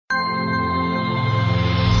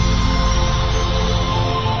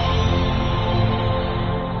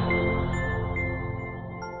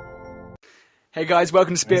Hey guys,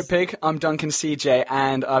 welcome to Spirit Pig. I'm Duncan CJ,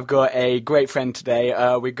 and I've got a great friend today.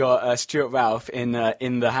 We got Stuart Ralph in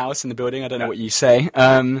the house, in the building. I don't know what you say.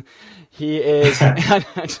 He is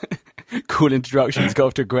cool introduction. He's got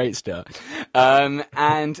off to a great start.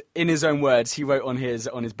 And in his own words, he wrote on his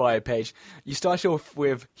bio page, you started off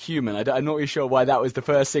with human. I'm not really sure why that was the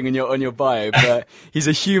first thing on your bio, but he's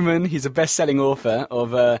a human. He's a best-selling author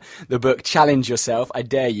of the book Challenge Yourself, I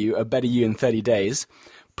Dare You, A Better You in 30 Days.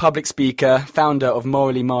 Public speaker, founder of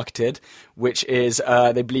Morally Marketed, which is,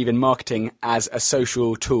 they believe in marketing as a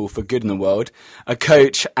social tool for good in the world, a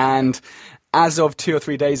coach, and as of 2 or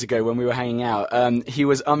 3 days ago when we were hanging out, he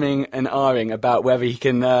was umming and ahhing about whether he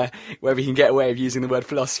can get away with using the word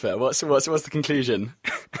philosopher. What's the conclusion?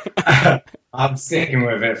 I'm sticking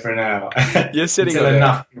with it for now. You're sitting until with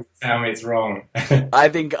enough people tell me it's wrong. I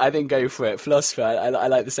think go for it. Philosopher. I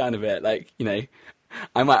like the sound of it. Like, you know,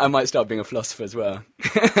 I might start being a philosopher as well.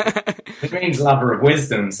 It means lover of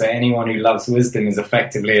wisdom, so anyone who loves wisdom is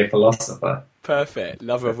effectively a philosopher. Perfect.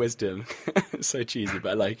 Lover of wisdom. So cheesy,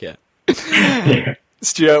 but I like it. Yeah.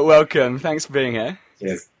 Stuart, welcome. Thanks for being here.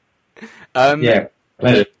 Cheers. Yeah,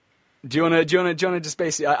 pleasure. Do you wanna just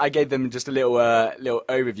basically? I gave them just a little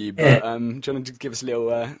overview, but do you wanna just give us a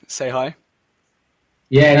little say hi?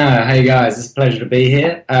 Yeah, no. Hey guys, it's a pleasure to be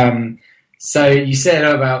here. So you said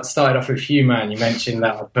about started off with human. You mentioned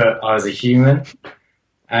that I was a human.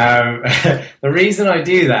 The reason I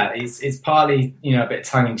do that is partly, a bit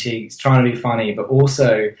tongue in cheek, it's trying to be funny, but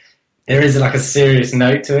also there is like a serious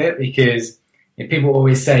note to it because people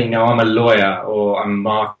always say, I'm a lawyer or I'm a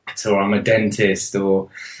marketer or I'm a dentist or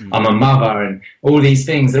I'm a mother, and all these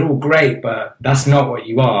things, they're all great, but that's not what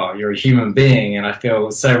you are. You're a human being, and I feel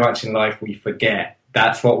so much in life we forget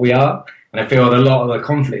that's what we are. And I feel a lot of the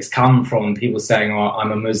conflicts come from people saying,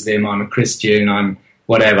 I'm a Muslim, I'm a Christian, I'm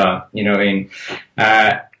whatever, you know what I mean?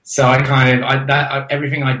 So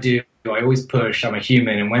everything I do, I always push, I'm a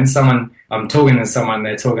human. And when I'm talking to someone,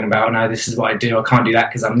 they're talking about, no, this is what I do, I can't do that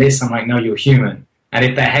because I'm this. I'm like, no, you're human. And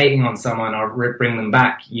if they're hating on someone, I'll bring them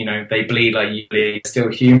back. They bleed like you bleed, still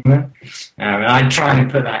human. And I try and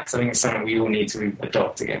put that because I think it's something we all need to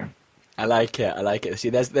adopt again. I like it. See,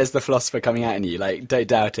 there's the philosopher coming out in you. Like, don't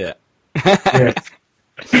doubt it. Yeah.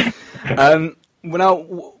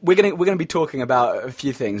 We're gonna be talking about a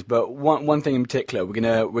few things, but one thing in particular,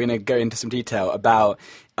 we're gonna go into some detail about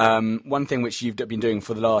one thing which you've been doing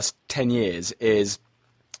for the last 10 years is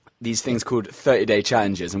these things called 30-day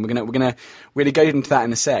challenges, and we're gonna really go into that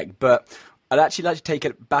in a sec. But I'd actually like to take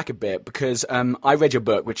it back a bit because I read your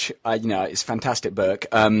book, which it's a fantastic book.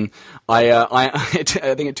 I think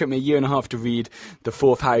it took me 1.5 years to read the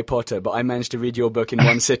 4th Harry Potter, but I managed to read your book in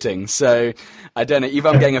one sitting. So I don't know, either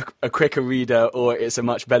I'm getting a quicker reader, or it's a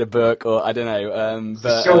much better book, or I don't know.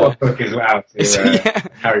 But short book as well. Yeah.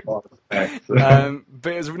 Harry Potter.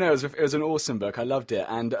 But it was an awesome book. I loved it.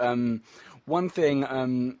 And one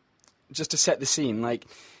thing, just to set the scene, like.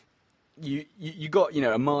 You got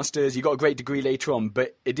a master's, you got a great degree later on,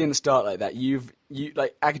 but it didn't start like that. You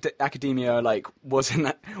like academia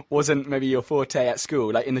wasn't maybe your forte at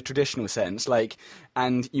school, like in the traditional sense. Like,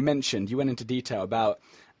 and you went into detail about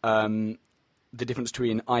the difference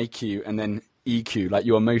between IQ and then EQ, like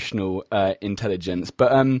your emotional intelligence.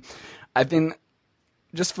 But I think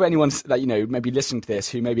just for anyone maybe listening to this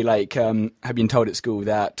who maybe have been told at school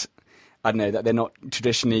that that they're not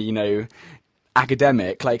traditionally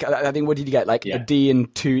academic, like I think, what did you get? Like a D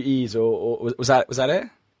and 2 E's, or was that it?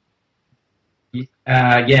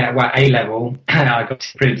 Well, A level I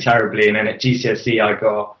got pretty terribly, and then at GCSE I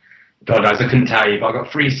got, I couldn't tell you, but I got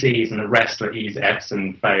 3 C's and the rest were E's, F's,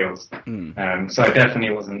 and fails. So it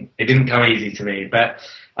definitely it didn't come easy to me. But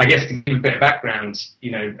I guess to give a bit of background,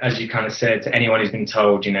 as you kind of said, to anyone who's been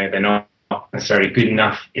told, they're not necessarily good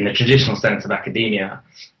enough in the traditional sense of academia.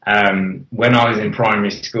 When I was in primary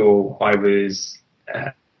school, I was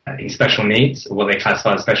in special needs, or what they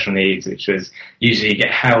classify as special needs, which was usually you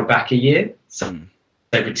get held back a year. So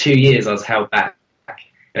for 2 years I was held back.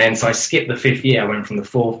 And then so I skipped the 5th year. I went from the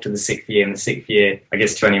 4th to the 6th year. And the 6th year, I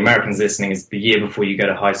guess to any Americans listening, is the year before you go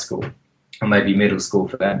to high school, or maybe middle school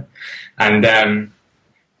for them. And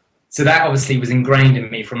so that obviously was ingrained in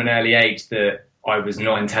me from an early age that I was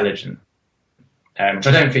not intelligent. Which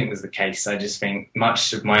I don't think was the case. I just think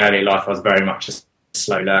much of my early life I was very much a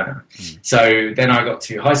slow learner. So then I got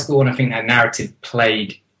to high school, and I think that narrative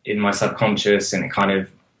played in my subconscious, and it kind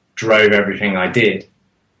of drove everything I did.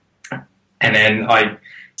 And then I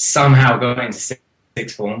somehow got into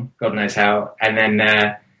sixth form, God knows how, and then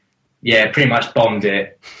pretty much bombed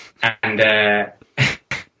it. And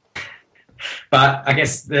but I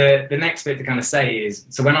guess the next bit to kind of say is,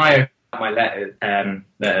 so when I my letter,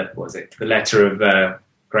 what was it? The letter of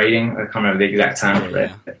grading. I can't remember the exact term for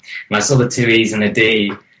it. And I saw the 2 E's and a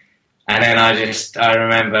D, and then I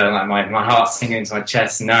remember like my heart sinking into my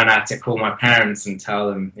chest, and knowing I had to call my parents and tell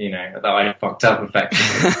them, that I fucked up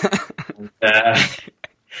effectively.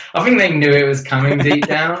 I think they knew it was coming deep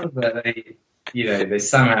down, but they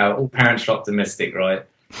somehow, all parents are optimistic, right?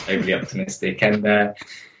 Overly optimistic. And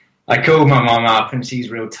I called my mum up, and she's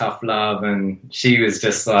real tough love, and she was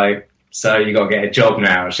just like, so you got to get a job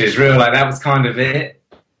now. She's real, like, that was kind of it.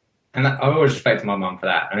 And I always respected my mum for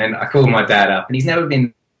that. And then I called my dad up, and he's never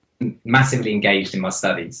been massively engaged in my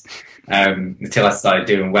studies until I started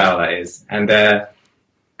doing well, that is. And I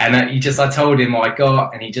told him what I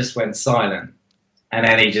got, and he just went silent. And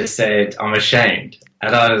then he just said, I'm ashamed.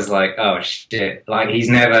 And I was like, oh, shit. Like, he's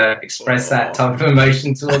never expressed that type of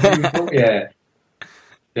emotion towards people. Yeah,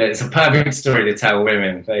 it's a perfect story to tell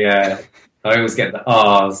women. But yeah, I always get the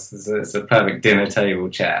ahs. It's a perfect dinner table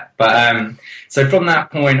chat. But so from that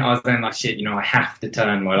point, I was then like, shit, I have to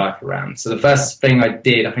turn my life around. So the first thing I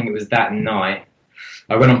did, I think it was that night,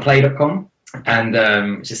 I went on play.com,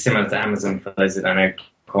 and which is similar to Amazon for those that don't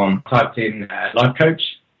know. Typed in life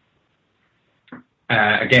coach.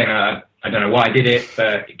 Again, I don't know why I did it,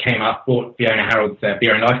 but it came up, bought Fiona Harold's Be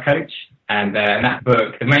Your Own Life Coach. And that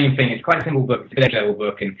book, the main thing, it's quite a simple book, it's a village level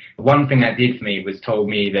book. And the one thing that did for me was told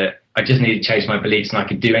me that I just needed to change my beliefs and I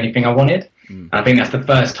could do anything I wanted. And I think that's the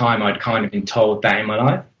first time I'd kind of been told that in my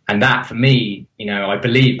life. And that for me, I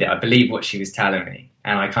believed it. I believed what she was telling me.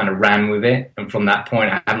 And I kind of ran with it. And from that point,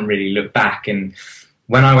 I haven't really looked back. And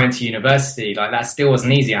when I went to university, like, that still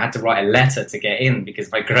wasn't easy. I had to write a letter to get in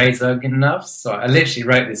because my grades weren't good enough. So I literally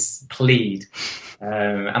wrote this plead.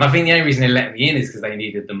 And I think the only reason they let me in is because they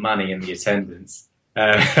needed the money and the attendance.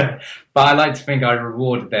 But I like to think I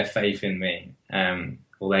rewarded their faith in me,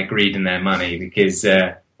 or their greed in their money, because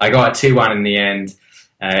I got a 2-1 in the end.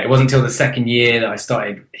 It wasn't until the second year that I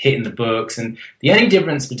started hitting the books. And the only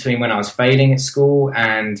difference between when I was failing at school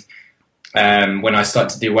and when I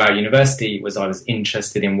started to do well at university was I was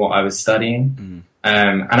interested in what I was studying.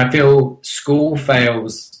 And I feel school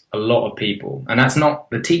fails a lot of people, and that's not,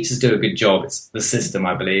 the teachers do a good job, it's the system,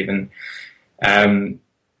 I believe. And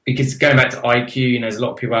because going back to IQ, there's a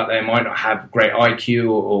lot of people out there might not have great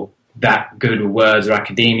IQ or that good with words or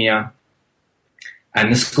academia,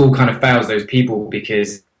 and the school kind of fails those people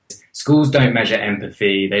because schools don't measure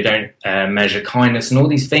empathy, they don't measure kindness and all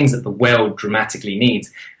these things that the world dramatically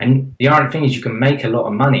needs. And the ironic thing is you can make a lot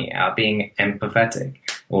of money out of being empathetic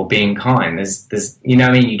or being kind. There's you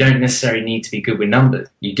don't necessarily need to be good with numbers.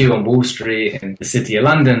 You do on Wall Street and the City of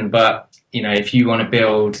London, but if you want to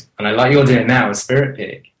build, and like you're doing now with Spirit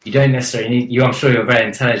Pig, you don't necessarily need, I'm sure you're very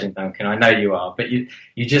intelligent, Duncan, I know you are, but you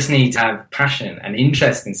just need to have passion and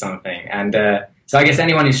interest in something. And so I guess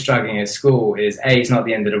anyone who's struggling at school it's not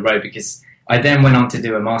the end of the road, because I then went on to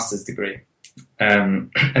do a master's degree. And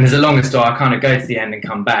there's a longer story, I kind of go to the end and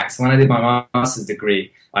come back. So when I did my master's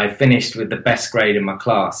degree, I finished with the best grade in my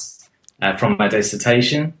class from my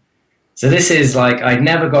dissertation. So this is like, I'd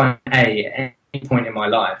never got an A at any point in my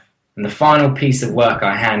life. And the final piece of work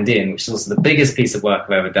I hand in, which is also the biggest piece of work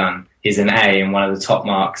I've ever done, is an A and one of the top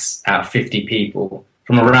marks out of 50 people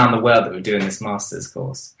from around the world that were doing this master's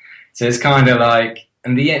course. So it's kind of like,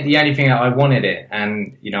 and the only thing I wanted it,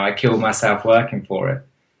 and I killed myself working for it.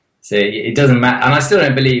 So it doesn't matter, and I still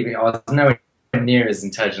don't believe I was nowhere near as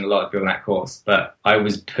intelligent as a lot of people in that course, but I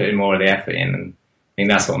was putting more of the effort in, and I think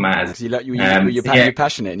that's what matters. You're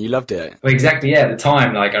passionate and you loved it. Well, exactly, yeah. At the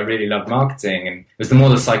time, like, I really loved marketing, and it was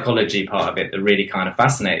the psychology part of it that really kind of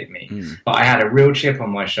fascinated me. But I had a real chip on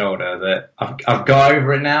my shoulder that I've got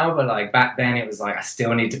over it now, but like back then it was like I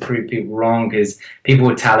still need to prove people wrong, because people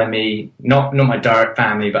were telling me, not my direct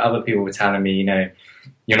family, but other people were telling me,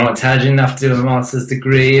 you're not intelligent enough to do a master's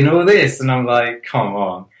degree and all this, and I'm like, come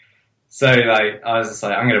on. So like I was just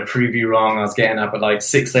like, I'm going to prove you wrong. I was getting up at like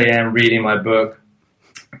 6 a.m. reading my book,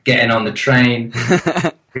 getting on the train,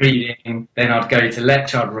 reading, then I'd go to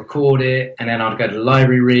lecture, I'd record it, and then I'd go to the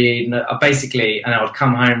library, read, and I would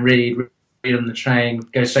come home, read on the train,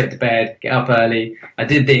 go straight to bed, get up early. I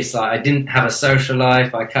did this, like, I didn't have a social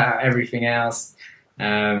life, I cut out everything else,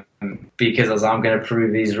 because I was like, I'm going to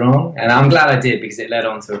prove these wrong. And I'm glad I did, because it led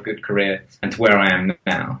on to a good career and to where I am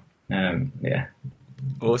now. Yeah.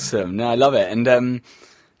 Awesome. No, I love it. And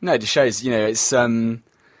no, it just shows, it's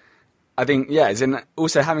I think, yeah, as in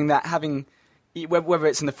also having whether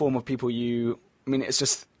it's in the form of people it's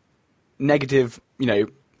just negative,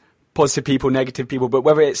 positive people, negative people, but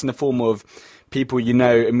whether it's in the form of people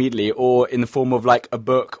immediately, or in the form of like a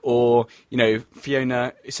book, or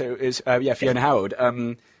Fiona Harold,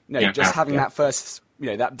 having that first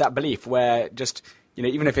that belief where just,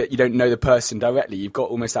 even if you don't know the person directly, you've got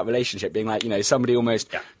almost that relationship being like, somebody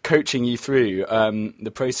almost coaching you through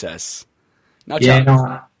the process. Now,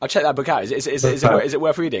 I'll check that book out. Is it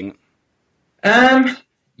worth reading?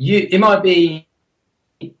 It might be.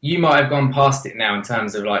 You might have gone past it now in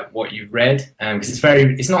terms of like what you've read, because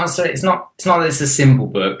it's not that it's a simple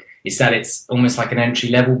book. It's that it's almost like an entry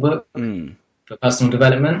level book for personal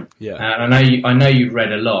development. Yeah, and I know you've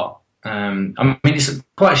read a lot. I mean, it's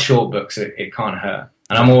quite a short book, so it can't hurt.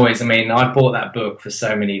 And I bought that book for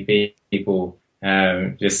so many people,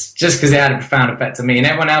 just because it had a profound effect on me, and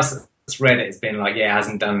everyone else that's read it has been like, yeah, it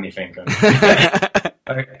hasn't done anything.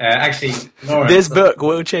 Actually, Lawrence, this book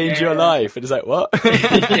will change your life. And it's like, what?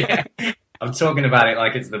 Yeah. I'm talking about it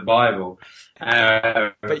like it's the Bible.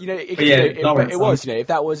 But it was, if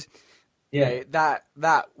that was,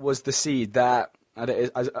 that was the seed that, I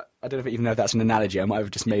don't even know if that's an analogy. I might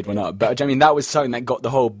have just made one up. But I mean, that was something that got the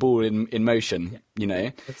whole ball in motion,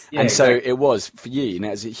 So it was for you, it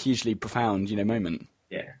was a hugely profound, moment.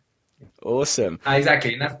 Yeah. Awesome.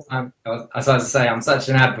 Exactly. And that's what as I say, I'm such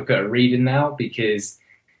an advocate of reading now because,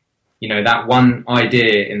 that one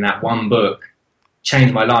idea in that one book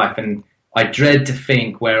changed my life. And I dread to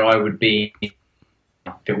think where I would be if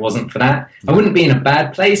it wasn't for that. I wouldn't be in a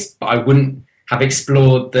bad place, but I wouldn't have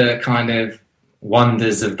explored the kind of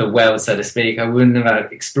wonders of the world, so to speak. I wouldn't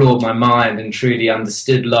have explored my mind and truly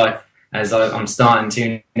understood life as I'm starting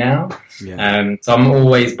to now. Yeah. So I'm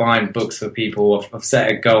always buying books for people. I've set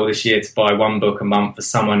a goal this year to buy one book a month for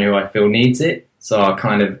someone who I feel needs it. So I'll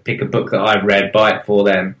kind of pick a book that I've read, buy it for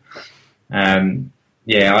them. I'm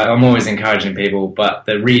always encouraging people, but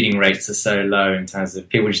the reading rates are so low in terms of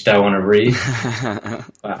people just don't want to read.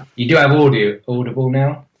 But you do have Audible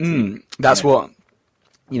now. That's what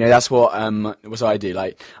I do.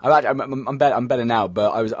 Like, I'm better now,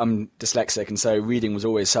 but I'm dyslexic, and so reading was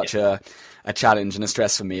always such a challenge and a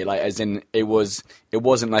stress for me. Like, as in, it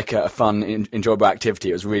wasn't like a fun, enjoyable activity.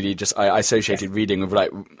 It was really just I associated reading with like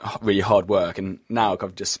really hard work, and now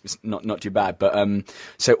I've just it's not too bad. But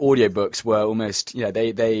so audiobooks were almost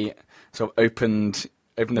they sort of opened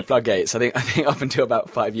the floodgates. I think up until about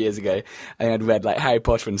 5 years ago, I think I'd read like Harry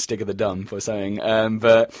Potter and Stick of the Dump or something.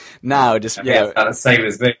 But now just that's the same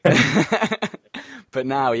as me. But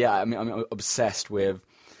now, I'm obsessed with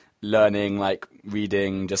learning, like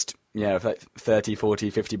reading, just like 30, 40,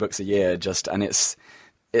 50 books a year. And it's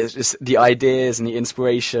just the ideas and the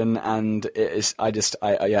inspiration, and I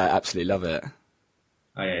absolutely love it.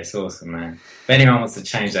 Oh yeah, it's awesome, man. If anyone wants to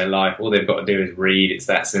change their life, all they've got to do is read. It's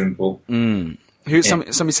that simple.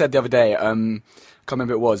 Somebody said the other day, I can't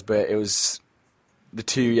remember who it was, but it was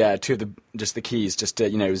two of the keys. Just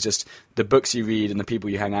it was just the books you read and the people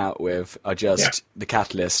you hang out with are just the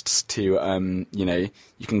catalysts to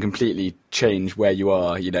you can completely change where you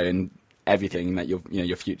are, and everything, that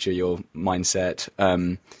your future, your mindset.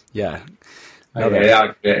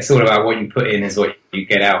 It's all about what you put in is what you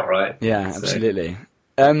get out, right? Yeah, absolutely.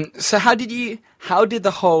 So how did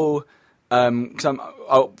the whole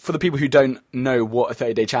for the people who don't know what a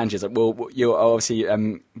 30-day challenge is, you'll obviously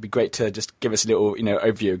be great to just give us a little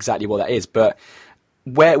overview exactly what that is. But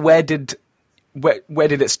where did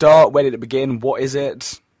it start? Where did it begin? What is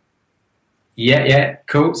it? Yeah,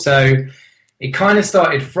 cool. So it kind of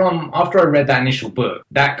started from after I read that initial book.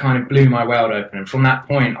 That kind of blew my world open, and from that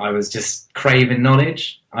point, I was just craving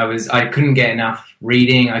knowledge. I couldn't get enough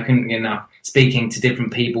reading. I couldn't get enough speaking to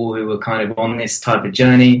different people who were kind of on this type of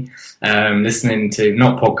journey, listening to,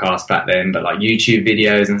 not podcasts back then, but like YouTube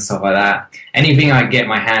videos and stuff like that. Anything I could get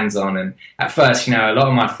my hands on. And at first, a lot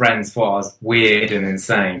of my friends thought I was weird and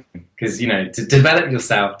insane because, to develop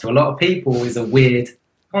yourself to a lot of people is a weird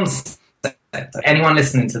concept. Anyone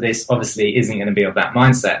listening to this obviously isn't going to be of that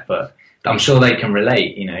mindset, but I'm sure they can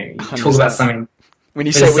relate. You talk about something. When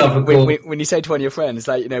you say to one of your friends,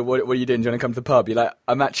 like, what are you doing? Do you want to come to the pub? You're like,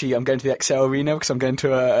 I'm going to the Excel Arena because I'm going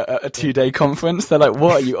to a 2-day conference. They're like,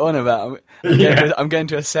 what are you on about? I'm going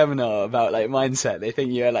to a seminar about like mindset. They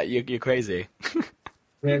think you're crazy.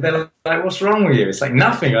 Yeah, they're like, what's wrong with you? It's like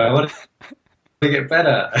nothing. I want to get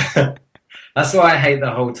better. That's why I hate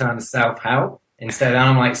the whole term self-help. Instead,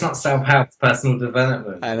 I'm like, it's not self-help, it's personal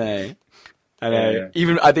development. I know. Yeah.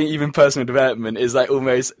 I think even personal development is like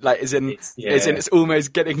almost like it's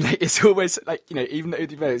almost getting like it's almost like even though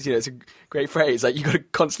it's a great phrase, like you got to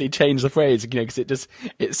constantly change the phrase because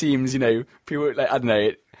it seems people like I don't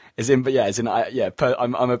know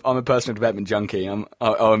I'm a personal development junkie.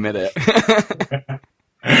 I'll admit it.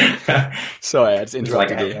 Sorry, I just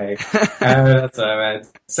interrupted you. That's all right.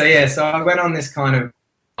 So I went on this kind of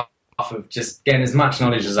off of just getting as much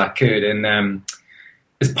knowledge as I could, and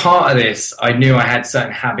as part of this, I knew I had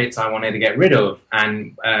certain habits I wanted to get rid of,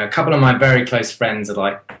 and a couple of my very close friends are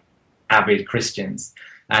like avid Christians,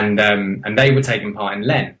 and they were taking part in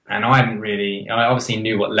Lent, and I obviously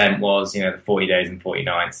knew what Lent was, the 40 days and 40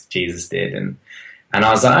 nights Jesus did, and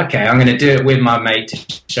I was like, okay, I'm going to do it with my mate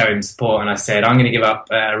to show him support, and I said, I'm going to give up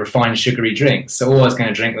refined sugary drinks. So all I was going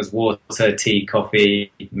to drink was water, tea,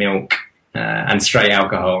 coffee, milk, and straight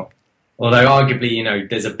alcohol. Although arguably,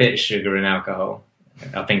 there's a bit of sugar in alcohol,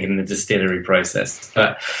 I think, in the distillery process.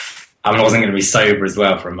 But I wasn't going to be sober as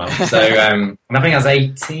well for a month. So I think I was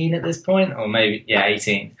 18 at this point, or maybe,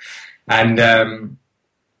 18. And I'm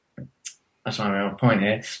trying to remember my point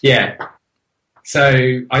here. Yeah.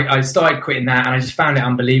 So I started quitting that, and I just found it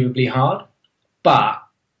unbelievably hard. But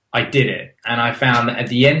I did it. And I found that at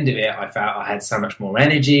the end of it, I felt I had so much more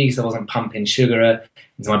energy because I wasn't pumping sugar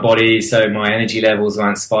into my body, so my energy levels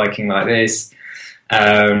weren't spiking like this.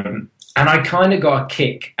 And I kind of got a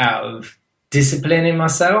kick out of disciplining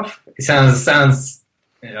myself. It sounds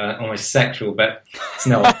almost sexual, but it's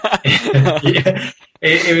not. Yeah.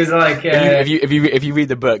 It was like if you read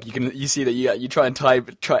the book, you see that you try and try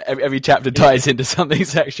every chapter ties into something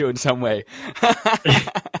sexual in some way.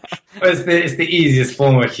 Well, it's the easiest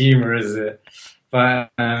form of humor, isn't it? But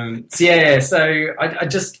so I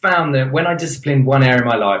just found that when I disciplined one area of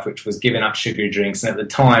my life, which was giving up sugary drinks, and at the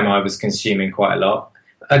time I was consuming quite a lot,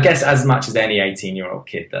 I guess as much as any 18-year-old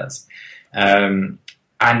kid does. And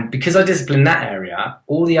because I disciplined that area,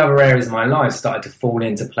 all the other areas of my life started to fall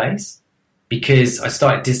into place, because I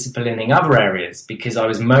started disciplining other areas. Because I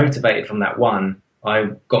was motivated from that one,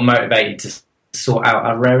 I got motivated to sort out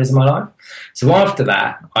other areas of my life. So after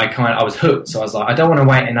that, I was hooked. So I was like, I don't want to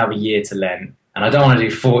wait another year to Lent, and I don't want to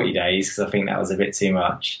do 40 days because I think that was a bit too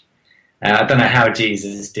much. I don't know how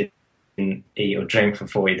Jesus didn't eat or drink for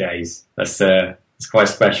 40 days. It's quite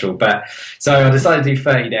special. But so I decided to do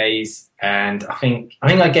 30 days, and I think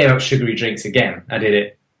I gave up sugary drinks again. I did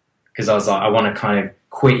it because I was like, I want to kind of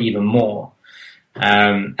quit even more.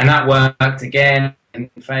 And that worked again.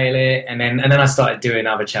 Didn't fail it, and then I started doing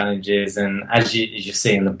other challenges, and as you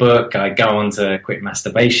see in the book, I go on to quit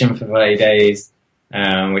masturbation for 30 days,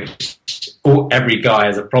 which every guy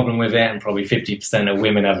has a problem with it, and probably 50% of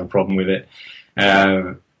women have a problem with it.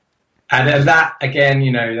 And that again,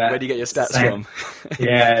 that. Where do you get your stats from?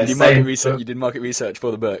 Yeah, you did market research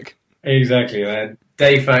for the book. Exactly, man.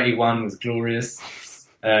 Day 31 was glorious,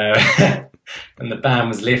 and the ban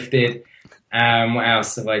was lifted. What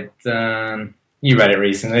else have I done? You read it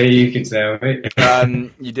recently, you could tell me.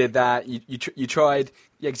 You did that. You tried,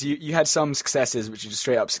 because you had some successes, which are just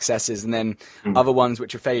straight up successes, and then other ones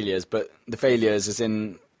which are failures. But the failures, as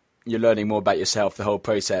in you're learning more about yourself, the whole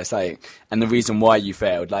process, and the reason why you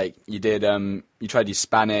failed. Like you did, you tried to do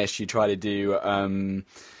Spanish. You tried to do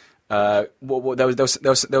there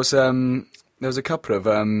was a couple of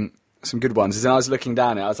some good ones. And I was looking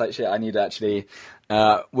down it, I was like, shit, I need to actually.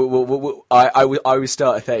 I will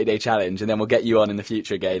start a 30-day challenge, and then we'll get you on in the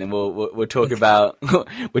future again, and we'll talk about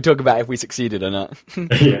if we succeeded or not.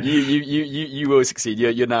 Yeah. You will succeed.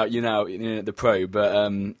 You're now the pro, but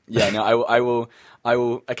I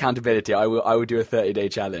will accountability. I will do a 30-day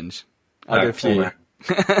challenge. I'll do a few. I'll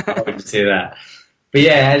do that. But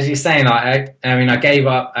yeah, as you're saying, I gave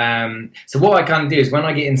up. So what I kind of do is when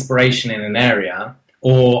I get inspiration in an area,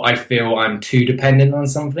 or I feel I'm too dependent on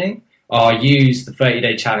something, I use the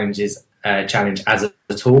 30-day challenge as a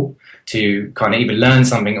tool to kind of either learn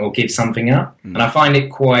something or give something up. And I find it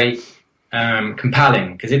quite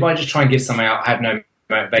compelling, because if I just try and give something out, I have no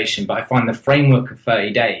motivation. But I find the framework of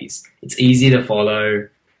 30 days, it's easy to follow,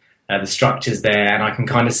 the structure's there, and I can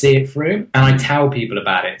kind of see it through. And I tell people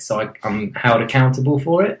about it, so I'm held accountable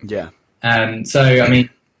for it. Yeah.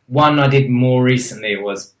 One I did more recently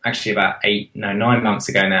was actually about 9 months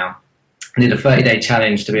ago now. I did a 30-day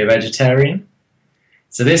challenge to be a vegetarian.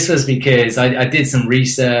 So this was because I did some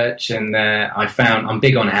research, and I found I'm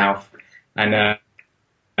big on health, and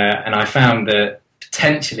I found that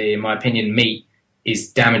potentially, in my opinion, meat is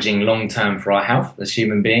damaging long term for our health as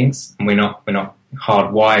human beings, and we're not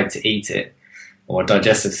hardwired to eat it, or our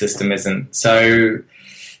digestive system isn't. So,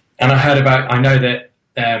 and I know that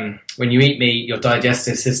when you eat meat, your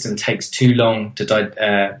digestive system takes too long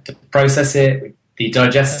to process it. The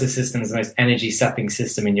digestive system is the most energy-sapping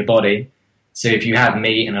system in your body. So if you have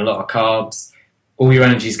meat and a lot of carbs, all your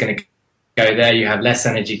energy is going to go there. You have less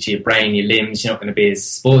energy to your brain, your limbs. You're not going to be as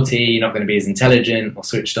sporty. You're not going to be as intelligent or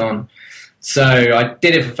switched on. So I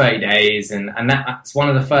did it for 30 days, and that's one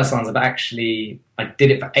of the first ones I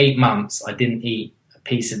did it for 8 months. I didn't eat a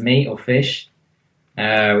piece of meat or fish,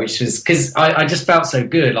 which was because I just felt so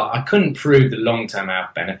good. Like I couldn't prove the long-term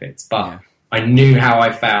health benefits, but I knew how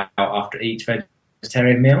I felt after each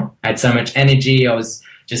vegetarian meal. I had so much energy. I was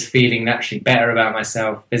just feeling naturally better about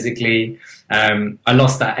myself physically. I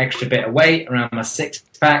lost that extra bit of weight around my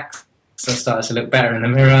six-pack, so I started to look better in the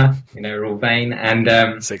mirror. We're all vain.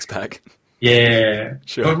 And six-pack. Yeah,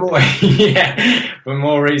 sure. But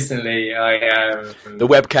more recently, I the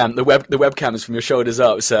webcam is from your shoulders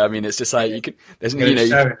up. So I mean, it's just like you could. There's but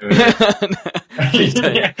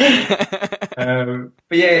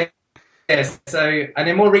yeah. So and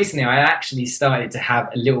then more recently, I actually started to have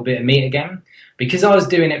a little bit of meat again because I was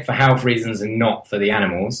doing it for health reasons and not for the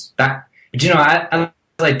animals. But as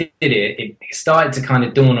I did it, it started to kind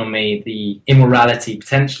of dawn on me the immorality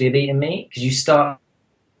potentially of eating meat because you start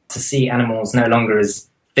to see animals no longer as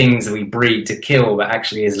things we breed to kill, but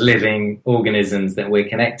actually as living organisms that we're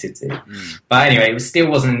connected to. But anyway, it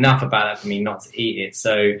still wasn't enough about that for me not to eat it.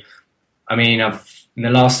 So, I mean, in the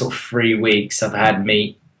last sort of 3 weeks, I've had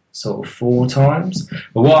meat sort of 4 times.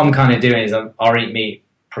 But what I'm kind of doing is I'll eat meat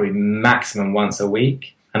probably maximum once a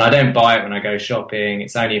week. And I don't buy it when I go shopping.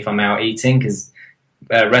 It's only if I'm out eating because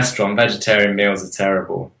restaurant vegetarian meals are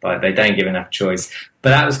terrible. Like they don't give enough choice. But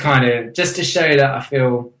that was kind of just to show that I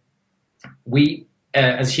feel we,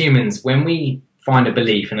 as humans, when we find a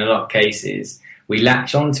belief in a lot of cases, we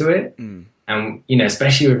latch onto it. And,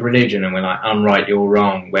 especially with religion, and we're like, I'm right, you're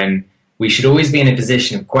wrong, when we should always be in a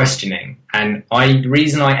position of questioning. And the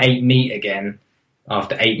reason I ate meat again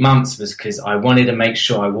after 8 months was because I wanted to make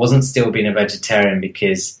sure I wasn't still being a vegetarian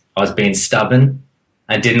because I was being stubborn.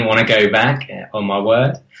 I didn't want to go back on my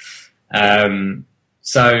word.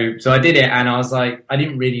 So I did it, and I was like, I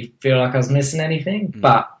didn't really feel like I was missing anything,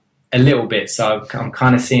 but a little bit. So I'm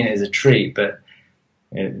kind of seeing it as a treat, but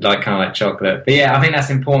kind of like chocolate. But yeah, I think that's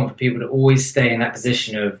important for people to always stay in that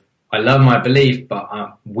position of, I love my belief, but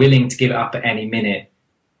I'm willing to give it up at any minute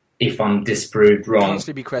if I'm disproved wrong.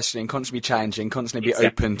 Constantly be questioning, constantly be challenging, constantly be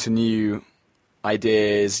open to new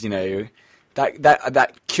ideas,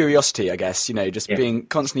 that curiosity, I guess, just being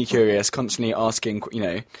constantly curious, constantly asking,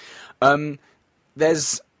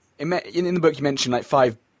 there's, in the book you mentioned like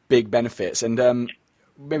 5 big benefits, and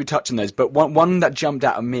maybe touch on those, but one that jumped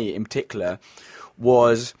out at me in particular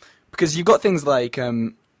was because you've got things like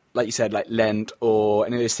you said, like Lent or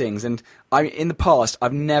any of those things, and in the past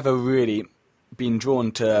I've never really been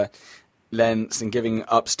drawn to Lents and giving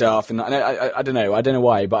up stuff, and I don't know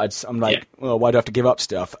why, but I'm like, well, why do I have to give up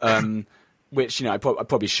stuff? Which I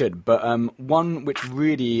probably should, but one which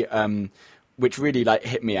really like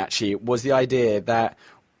hit me actually was the idea that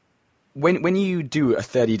when you do a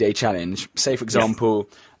 30-day challenge, say for example,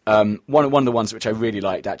 one of the ones which I really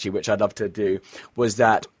liked actually, which I'd love to do, was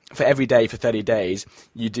that for every day for 30 days,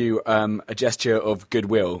 you do a gesture of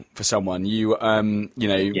goodwill for someone. You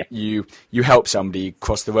you help somebody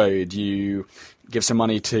cross the road. You give some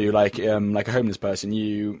money to like a homeless person.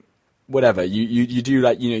 You whatever you do,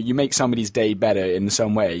 like you make somebody's day better in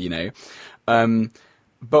some way.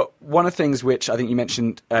 But one of the things which I think you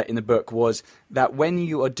mentioned in the book was that when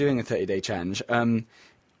you are doing a 30-day challenge,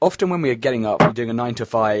 often when we are getting up, you're doing a 9 to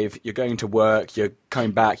 5, you're going to work, you're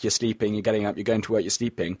coming back, you're sleeping, you're getting up, you're going to work, you're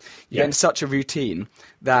sleeping. You get into such a routine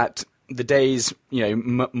that the days,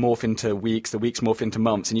 morph into weeks, the weeks morph into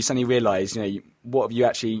months, and you suddenly realise, what have you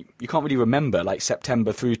actually, you can't really remember, like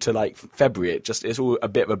September through to like February. It's all a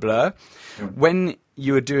bit of a blur. When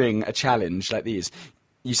you are doing a challenge like these,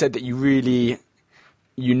 you said that you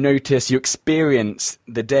notice, you experience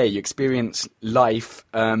the day, you experience life.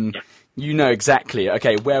 You know exactly,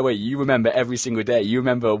 okay, where were you? You remember every single day. You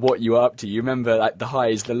remember what you were up to. You remember like the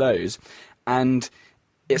highs, the lows. And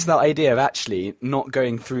it's that idea of actually not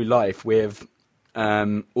going through life with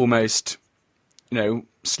almost,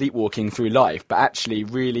 sleepwalking through life, but actually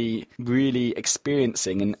really, really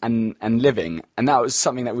experiencing and living. And that was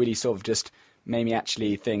something that really sort of just made me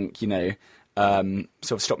actually think,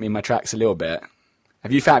 sort of stopped me in my tracks a little bit.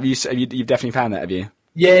 You've definitely found that, have you?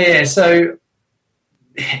 Yeah. So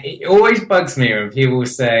it always bugs me when people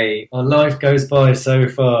say, "Oh, life goes by so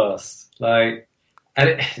fast." Like,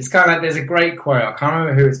 and it's kind of like there's a great quote. I can't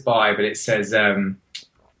remember who it's by, but it says, "What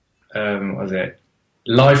was it?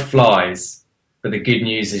 Life flies, but the good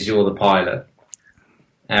news is you're the pilot."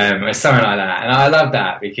 Or something like that. And I love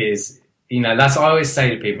that because that's what I always say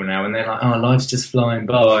to people now when they're like, "Oh, life's just flying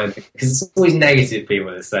by," because it's always negative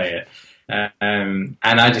people that say it. And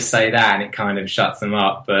I just say that and it kind of shuts them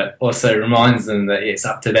up, but also reminds them that it's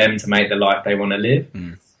up to them to make the life they want to live.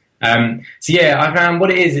 So yeah, I found what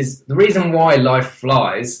it is the reason why life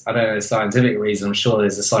flies. I don't know the scientific reason, I'm sure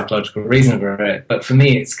there's a psychological reason for it, but for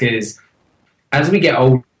me it's because as we get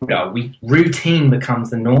older, routine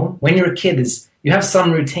becomes the norm. When you're a kid, you have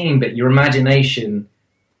some routine, but your imagination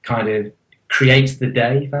kind of creates the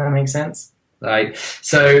day, if that makes sense. Like,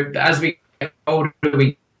 so as we get older,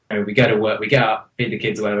 we go to work, we get up, feed the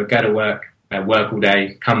kids or whatever, go to work, work all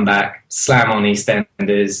day, come back, slam on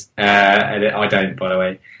EastEnders, I don't, by the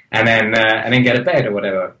way, and then go to bed or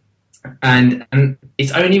whatever. And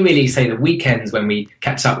it's only really, say, the weekends when we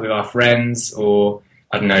catch up with our friends or,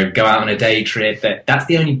 I don't know, go out on a day trip, that's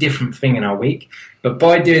the only different thing in our week. But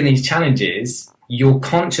by doing these challenges, you're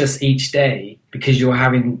conscious each day because you're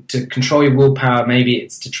having to control your willpower. Maybe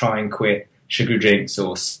it's to try and quit sugar drinks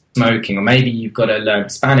or smoking, or maybe you've got to learn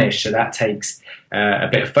Spanish, so that takes a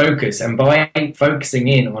bit of focus. And by focusing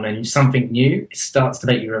in on something new, it starts to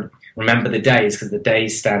make you remember the days, because the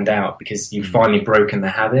days stand out because you've finally broken the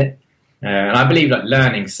habit. And I believe that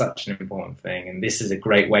learning is such an important thing, and this is a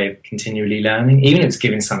great way of continually learning. Even if it's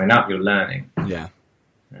giving something up, you're learning. Yeah.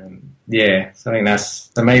 So I think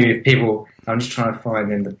that's, so maybe if people, I'm just trying to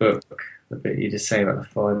find in the book the bit you just say about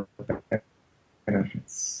the 5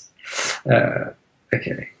 benefits.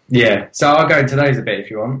 Okay. Yeah. So I'll go into those a bit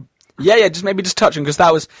if you want. Yeah. Just touch on, because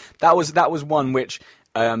that was one which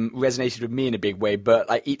resonated with me in a big way, but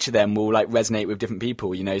like each of them will like resonate with different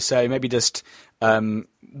people, you know. So maybe just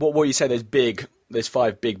what will you say those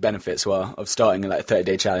 5 big benefits were of starting like a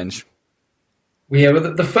 30-day challenge? Yeah,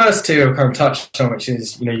 well, the first two I've kind of touched on, which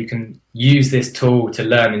is, you know, you can use this tool to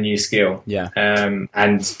learn a new skill,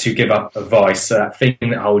 and to give up a vice, so that thing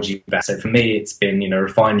that holds you back. So for me, it's been, you know,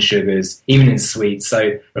 refined sugars, even in sweets.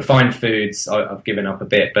 So refined foods, I've given up a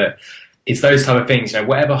bit, but it's those type of things, you know,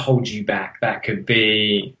 whatever holds you back. That could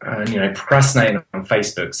be, you know, procrastinating on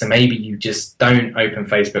Facebook. So maybe you just don't open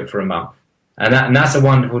Facebook for a month. And that's a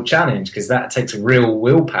wonderful challenge, because that takes real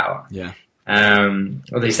willpower. Yeah.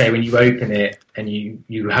 Or they say when you open it and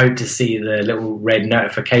you hope to see the little red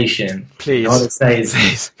notification. Please. All it says,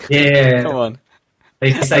 please. Yeah. Come on.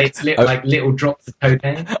 They say it's like little drops of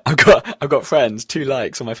cocaine. I've got friends, 2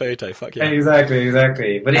 likes on my photo. Fuck yeah.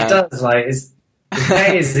 Exactly. But it does, like, it's, the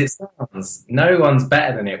way is it sounds. No one's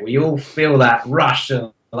better than it. We all feel that rush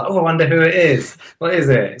of, like, oh, I wonder who it is. What is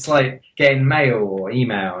it? It's like getting mail or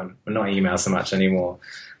email, and well, not email so much anymore.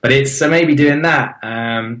 But it's, so maybe doing that.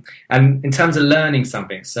 And in terms of learning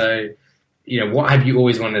something, so, you know, what have you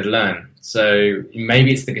always wanted to learn? So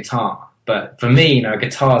maybe it's the guitar. But for me, you know,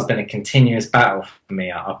 guitar has been a continuous battle for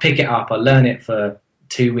me. I'll pick it up, I'll learn it for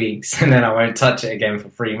 2 weeks, and then I won't touch it again for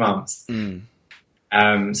 3 months.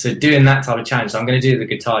 So doing that type of challenge, so I'm going to do the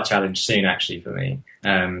guitar challenge soon, actually, for me.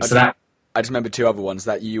 I just remember 2 other ones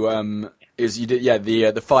that you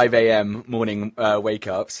did, the 5 a.m. morning wake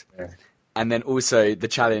ups, and then also the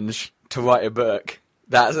challenge to write a book.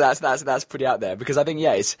 That's pretty out there, because I think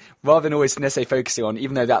it's rather than always necessarily focusing on,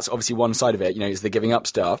 even though that's obviously one side of it, you know, is the giving up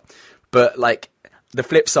stuff, but like the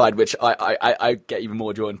flip side, which I get even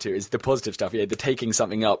more drawn to, is the positive stuff. The taking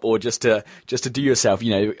something up, or just to do yourself.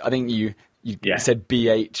 You know, I think you said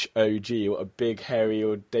BHOG, or a big, hairy,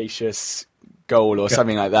 audacious goal, or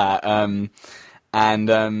something like that.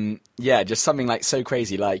 Just something like so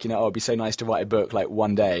crazy, like, you know, it'd be so nice to write a book like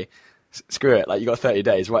one day. Screw it, like, you got 30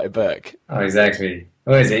 days, write a book. Oh, exactly.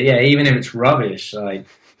 What is it? Yeah, even if it's rubbish, like,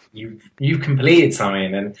 you've completed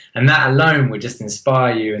something, and that alone would just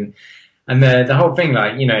inspire you. And the whole thing,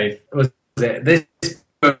 like, you know, this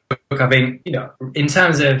book, I think, you know, in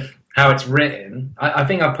terms of how it's written, I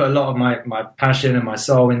think I put a lot of my passion and my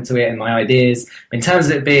soul into it, and my ideas. In terms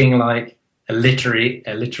of it being like a literary,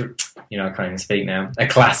 you know, I can't even speak now, a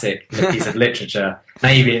classic piece of literature,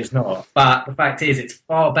 maybe it's not. But the fact is, it's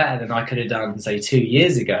far better than I could have done, say, 2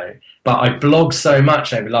 years ago. But I blogged so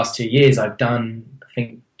much over the last 2 years. I've done, I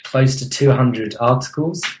think, close to 200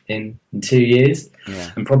 articles in 2 years,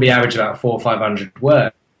 and probably average about 400 or 500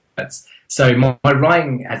 words. So my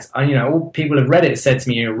writing, as you know, all people have read it, said to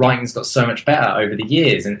me, your writing's got so much better over the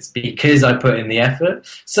years, and it's because I put in the effort.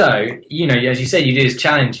 So, you know, as you said, you do this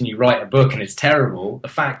challenge and you write a book and it's terrible. The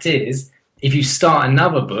fact is, if you start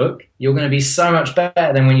another book, you're going to be so much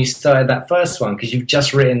better than when you started that first one, because you've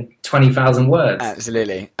just written 20,000 words.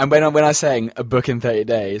 Absolutely. And when I'm saying a book in 30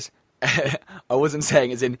 days, I wasn't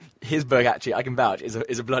saying as in his book, actually, I can vouch,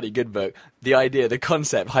 is a bloody good book. The idea, the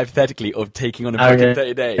concept, hypothetically, of taking on a book in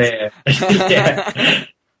 30 days. Yeah.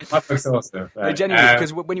 My book's awesome. No, genuinely,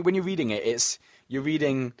 because when you're reading it, you're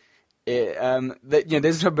reading it. You know,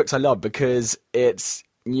 there's some books I love because it's,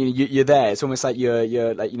 you're there. It's almost like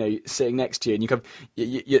you're like, you know, sitting next to you, and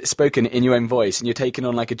you're spoken in your own voice, and you're taken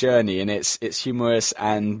on like a journey, and it's humorous,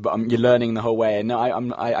 and you're learning the whole way. And no,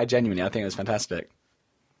 I genuinely, I think it was fantastic.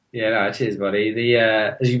 Yeah, no, cheers, buddy.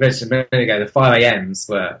 As you mentioned a minute ago, the 5 a.m.s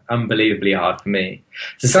were unbelievably hard for me.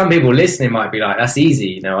 So some people listening might be like, that's easy,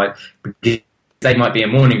 you know, like, they might be a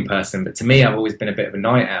morning person, but to me, I've always been a bit of a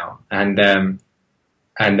night owl. And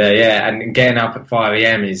getting up at 5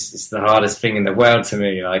 a.m. is the hardest thing in the world to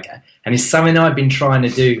me. Like, and it's something I've been trying to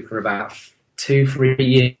do for about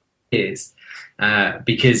 2-3 years,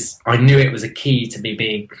 because I knew it was a key to me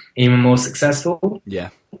being even more successful. Yeah.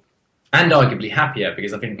 And arguably happier,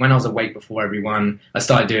 because I think when I was awake before everyone, I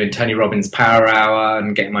started doing Tony Robbins' Power Hour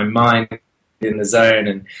and getting my mind in the zone.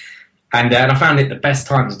 And I found it the best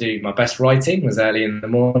time to do my best writing was early in the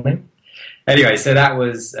morning. Anyway, so that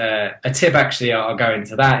was a tip. Actually, I'll go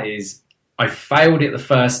into that. Is I failed it the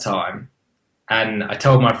first time, and I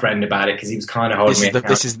told my friend about it because he was kind of holding me accountable.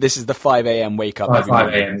 This is the 5 a.m. wake up. 5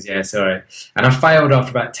 a.m. Yeah, sorry. And I failed after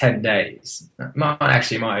about 10 days. Might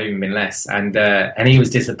have even been less. And he was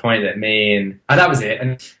disappointed at me, and that was it.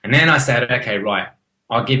 And then I said, okay, right,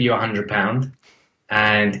 I'll give you £100,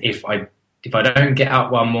 and if I don't get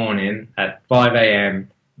up one morning at 5 a.m.,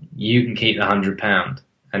 you can keep the £100.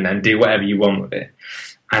 And then do whatever you want with it.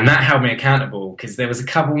 And that held me accountable, because there was a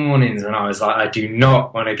couple mornings when I was like, I do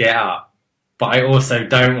not want to get up, but I also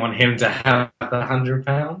don't want him to have the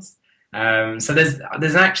 £100. So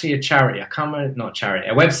there's actually a charity, a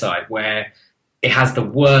website where it has the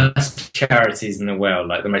worst charities in the world,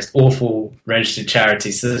 like the most awful registered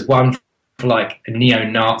charities. So there's one for like a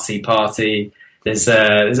neo-Nazi party. There's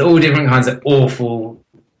all different kinds of awful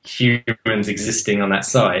humans existing on that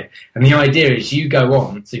site, and the idea is you go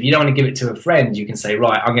on, so if you don't want to give it to a friend, you can say,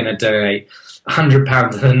 right, I'm going to donate £100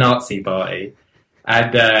 to the Nazi party,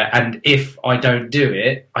 and if I don't do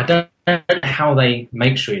it, I don't know how they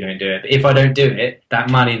make sure you don't do it, but if I don't do it, that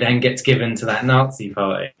money then gets given to that Nazi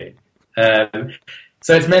party.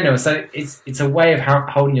 So it's mental. So it's a way of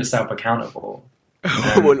holding yourself accountable.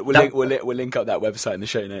 We'll link up that website in the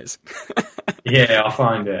show notes. Yeah, I'll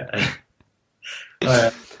find it.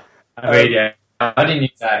 I didn't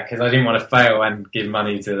use that because I didn't want to fail and give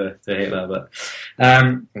money to Hitler, but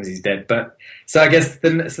because he's dead. But so I guess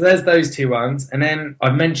so there's those two ones, and then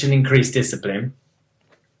I've mentioned increased discipline,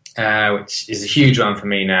 which is a huge one for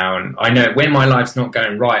me now. And I know when my life's not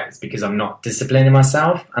going right, it's because I'm not disciplining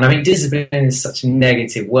myself. And I mean, discipline is such a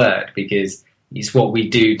negative word because it's what we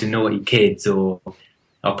do to naughty kids, or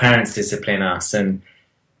our parents discipline us. And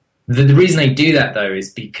the reason they do that, though,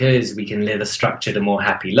 is because we can live a structured and more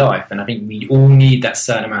happy life. And I think we all need that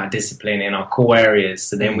certain amount of discipline in our core areas,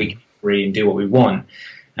 so then we can be free and do what we want.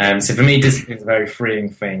 So for me, discipline is a very freeing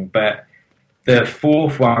thing. But the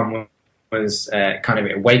fourth one was kind of,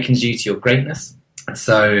 it awakens you to your greatness.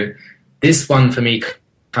 So this one for me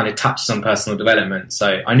kind of touches on personal development.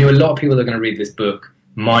 So I knew a lot of people that are going to read this book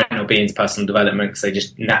might not be into personal development because they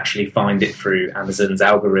just naturally find it through Amazon's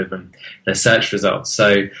algorithm, their search results.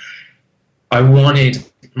 So one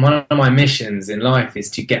of my missions in life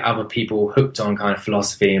is to get other people hooked on kind of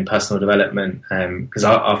philosophy and personal development, because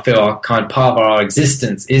I feel our kind of part of our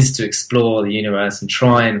existence is to explore the universe and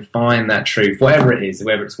try and find that truth, whatever it is,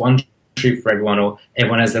 whether it's one truth for everyone or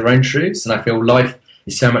everyone has their own truths. And I feel life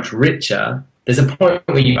is so much richer. There's a point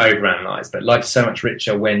where you overanalyze, but life is so much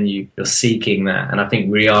richer when you're seeking that. And I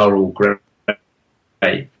think we are all great,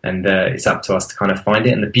 and it's up to us to kind of find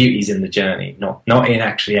it. And the beauty's in the journey, not in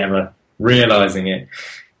actually ever realizing it.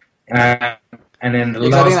 And then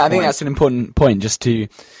I think that's an important point just to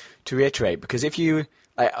reiterate, because if you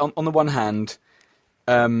on the one hand,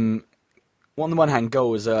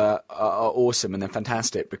 goals are awesome and they're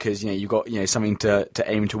fantastic because you've got something to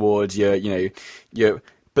aim towards.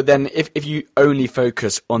 But then if you only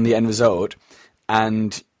focus on the end result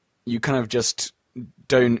and you kind of just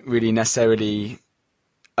don't really necessarily,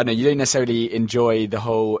 you don't necessarily enjoy the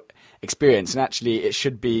whole experience, and actually it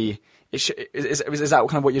should be. Is that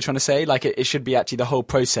kind of what you're trying to say? Like it should be actually the whole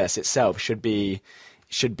process itself should be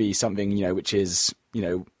something which is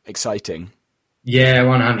exciting. Yeah,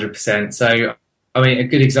 100%. So I mean, a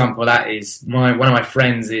good example of that is one of my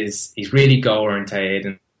friends he's really goal orientated,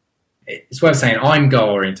 and it's worth saying I'm goal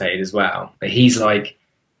orientated as well. But he's like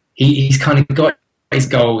he's kind of got his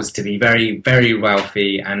goals to be very, very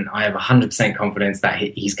wealthy, and I have 100% confidence that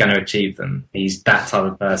he's going to achieve them. He's that type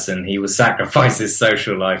of person. He will sacrifice his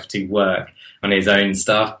social life to work on his own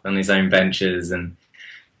stuff, on his own ventures, and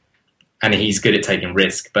he's good at taking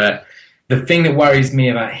risk. But the thing that worries me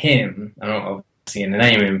about him, I'm not obviously going to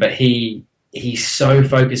name him, but he's so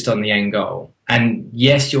focused on the end goal. And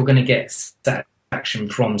yes, you're going to get satisfaction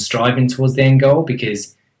from striving towards the end goal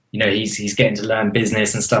because he's getting to learn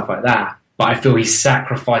business and stuff like that. But I feel he's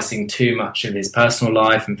sacrificing too much of his personal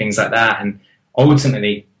life and things like that. And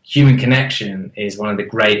ultimately, human connection is one of the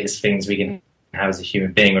greatest things we can have as a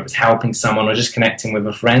human being, whether it's helping someone or just connecting with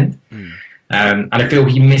a friend. And I feel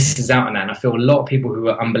he misses out on that. And I feel a lot of people who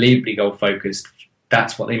are unbelievably goal focused,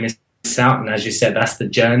 that's what they miss out. And as you said, that's the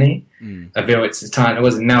journey. I feel it's the time. It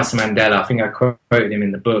wasn't Nelson Mandela. I think I quoted him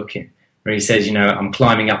in the book where he says, you know, I'm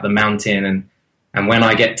climbing up the mountain, and when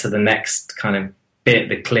I get to the next kind of bit,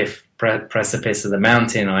 the cliff precipice of the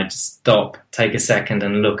mountain, I just stop, take a second,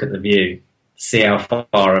 and look at the view, see how far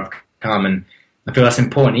I've come. And I feel that's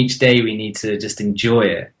important. Each day we need to just enjoy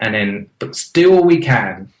it, and then but do all we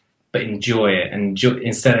can, but enjoy it, and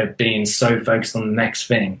instead of being so focused on the next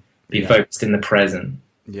thing, be focused in the present.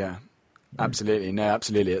 Yeah, absolutely. No,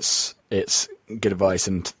 absolutely. It's good advice,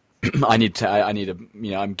 and I need a,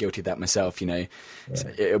 you know, I'm guilty of that myself. You know,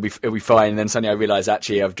 so it'll be fine, and then suddenly I realise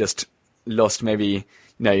actually I've just lost maybe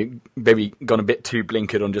gone a bit too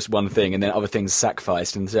blinkered on just one thing, and then other things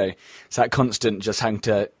sacrificed, and so it's that constant just having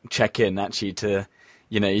to check in actually to,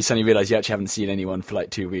 you know, you suddenly realise you actually haven't seen anyone for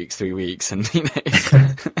like 2 weeks, 3 weeks, and you know.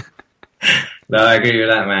 No, I agree with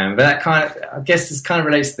that, man. But that kind of, I guess this kind of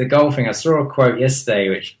relates to the goal thing. I saw a quote yesterday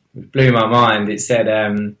which blew my mind. It said,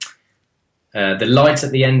 the light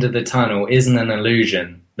at the end of the tunnel isn't an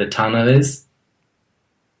illusion, the tunnel is.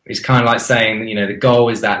 It's kind of like saying, you know, the goal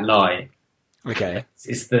is that light. Okay.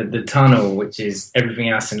 It's the tunnel, which is everything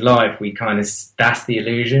else in life. We kind of, that's the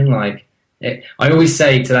illusion. Like, I always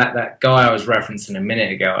say to that guy I was referencing a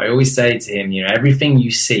minute ago, I always say to him, you know, everything you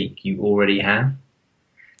seek, you already have.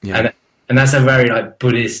 Yeah. And that's a very like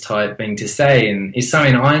Buddhist type thing to say, and it's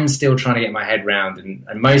something I'm still trying to get my head around.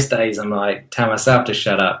 And most days I'm like, tell myself to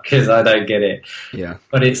shut up because I don't get it. Yeah.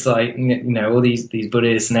 But it's like, you know, all these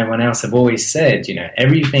Buddhists and everyone else have always said, you know,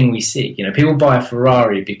 everything we seek. You know, people buy a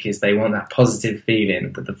Ferrari because they want that positive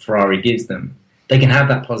feeling that the Ferrari gives them. They can have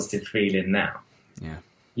that positive feeling now. Yeah.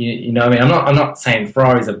 You know what I mean? I'm not saying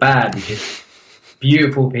Ferraris are bad because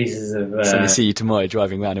beautiful pieces of. So I see you tomorrow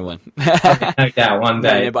driving around in one. No doubt, one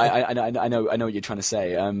day. No, but I know what you're trying to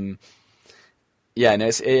say. Yeah, no,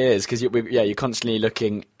 it is because you're constantly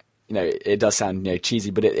looking. You know, it does sound, you know,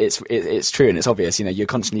 cheesy, but it's true and it's obvious. You know, you're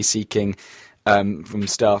constantly seeking from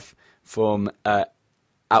stuff from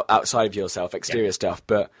outside of yourself, exterior stuff,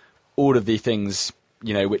 but all of the things,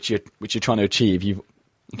 you know, which you're trying to achieve, you've.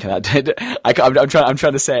 I'm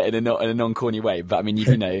trying to say it in a non-corny way, but I mean,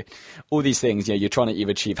 you know, all these things, you know, you're trying to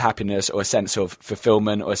either achieve happiness or a sense of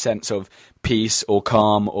fulfillment or a sense of peace or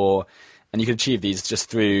calm, and you can achieve these just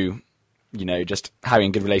through, you know, just having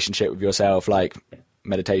a good relationship with yourself, like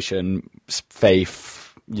meditation,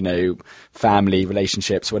 faith, you know, family,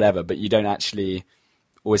 relationships, whatever. But you don't actually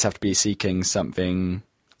always have to be seeking something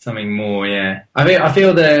more. Yeah, I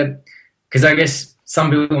feel because I guess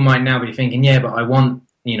some people might now be thinking, yeah, but I want,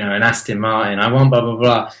 you know, an Aston Martin, I want blah, blah,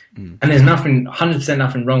 blah. And there's 100%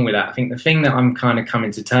 nothing wrong with that. I think the thing that I'm kind of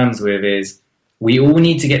coming to terms with is we all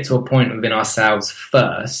need to get to a point within ourselves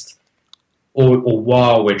first, or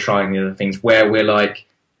while we're trying the other things, where we're like,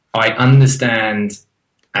 I understand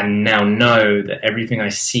and now know that everything I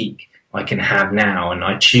seek, I can have now, and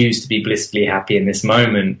I choose to be blissfully happy in this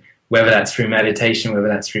moment, whether that's through meditation, whether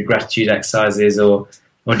that's through gratitude exercises, or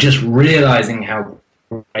just realizing how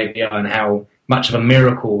great we are and how much of a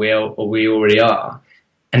miracle we already are.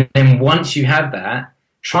 And then once you have that,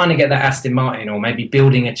 trying to get that Aston Martin or maybe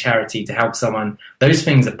building a charity to help someone, those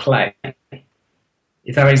things are play.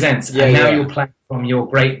 If that makes sense. Yeah, and now you're playing from your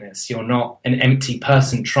greatness. You're not an empty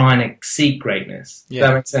person trying to seek greatness. Yeah. If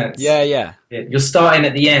that makes sense. Yeah. You're starting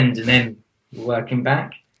at the end and then working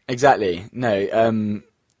back. Exactly. No.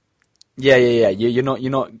 Yeah. You're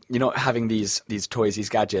not having these toys, these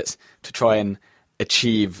gadgets to try and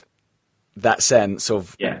achieve that sense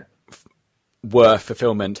of worth,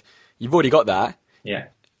 fulfillment. You've already got that. Yeah.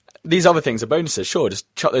 These other things are bonuses, sure,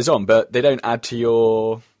 just chuck those on, but they don't add to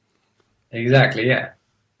your... Exactly, yeah.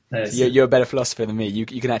 You're a better philosopher than me. You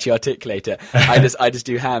can actually articulate it. I just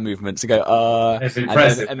do hand movements and go, That's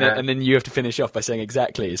impressive, and then you have to finish off by saying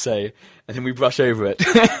exactly, so, and then we brush over it.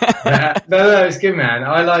 No, it's good, man.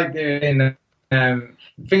 I like doing... the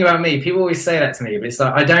thing about me, people always say that to me, but it's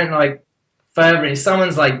like, I don't like furthering. If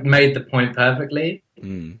someone's like made the point perfectly,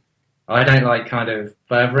 I don't like kind of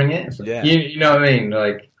furthering it. Yeah. You know what I mean?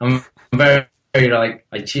 Like I'm very, very like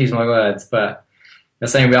I choose my words, but the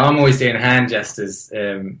same way I'm always doing hand gestures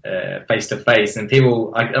face to face, and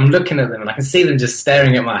people I'm looking at them and I can see them just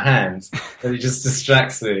staring at my hands, and it just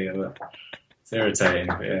distracts me. It's irritating,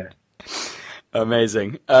 but yeah.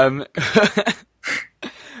 Amazing.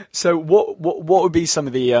 So what would be some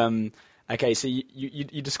of the okay, so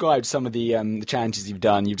you described some of the challenges you've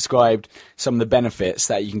done. You've described some of the benefits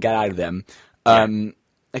that you can get out of them.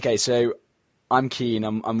 Okay, so I'm keen.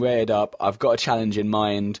 I'm reared up. I've got a challenge in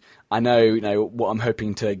mind. I know, what I'm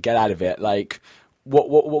hoping to get out of it. Like,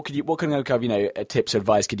 what kind of, tips or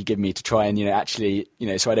advice could you give me to try and, actually,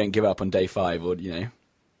 so I don't give up on day 5 or,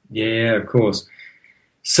 Yeah, of course.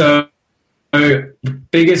 So the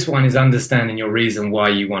biggest one is understanding your reason why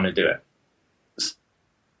you want to do it.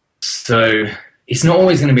 So it's not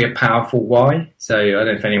always going to be a powerful why. So I don't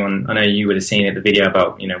know if anyone, I know you would have seen it, the video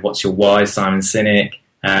about, what's your why, Simon Sinek,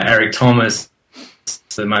 Eric Thomas,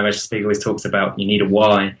 the motivational speaker, always talks about you need a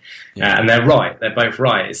why. Yeah. And they're right. They're both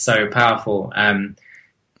right. It's so powerful.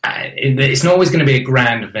 It's not always going to be a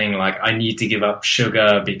grand thing like I need to give up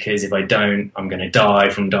sugar because if I don't, I'm going to die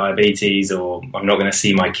from diabetes or I'm not going to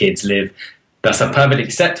see my kids live. That's a perfectly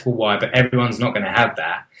acceptable why, but everyone's not going to have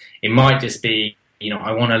that. It might just be,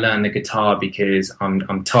 I want to learn the guitar because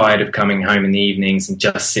I'm tired of coming home in the evenings and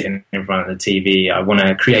just sitting in front of the TV. I want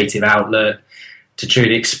a creative outlet to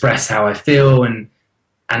truly express how I feel and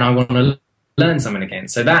I want to learn something again.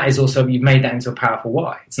 So that is also, you've made that into a powerful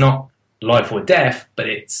why. It's not life or death, but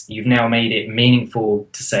you've now made it meaningful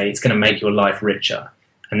to say it's going to make your life richer.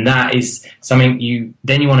 And that is something you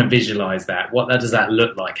want to visualize that. What does that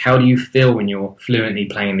look like? How do you feel when you're fluently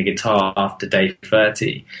playing the guitar after day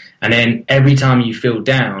 30? And then every time you feel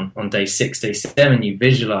down on day 6, day 7, you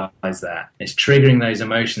visualize that. It's triggering those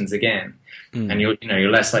emotions again. And you're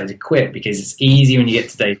less likely to quit because it's easy when you get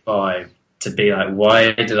to day 5 to be like,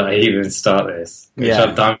 why did I even start this? Which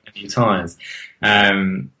I've done a few times.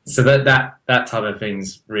 So that type of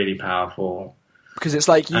thing's really powerful. Because it's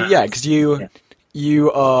like, because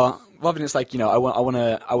you are, rather than it's like, I want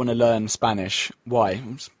to learn Spanish. Why?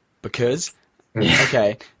 Because,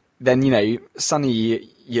 okay, then, suddenly,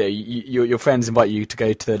 your friends invite you to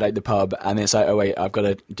go to the pub and it's like, oh wait, I've got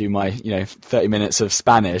to do my, 30 minutes of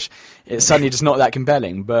Spanish. It's suddenly just not that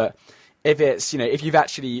compelling. But if it's, if you've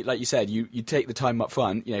actually, like you said, you take the time up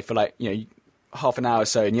front, for like, half an hour or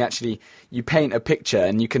so, and you paint a picture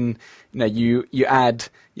and you can, you add,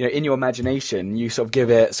 in your imagination, you sort of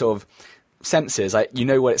give it sort of senses, like,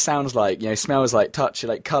 what it sounds like, smells like, touch,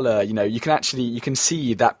 like color, you can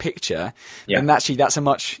see that picture. Yeah. And actually that's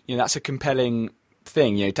that's a compelling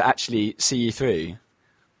thing, to actually see you through.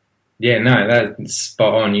 Yeah, no, that's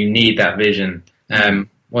spot on. You need that vision.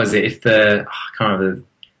 What is it? If I can't remember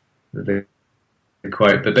the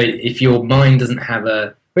quote, but if your mind doesn't have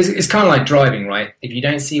it's kind of like driving, right? If you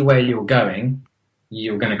don't see where you're going,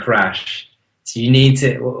 you're going to crash. So you need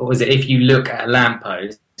to, what was it? If you look at a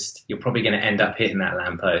lamppost, you're probably going to end up hitting that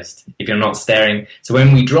lamppost if you're not staring. So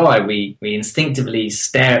when we drive, we instinctively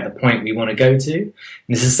stare at the point we want to go to. And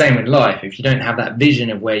it's the same with life. If you don't have that vision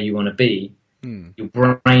of where you want to be, your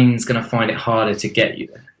brain's going to find it harder to get you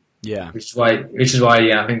there. Yeah. Which is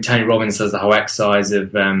why I think Tony Robbins does the whole exercise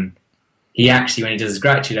of, he actually, when he does his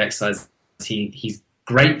gratitude exercise, he's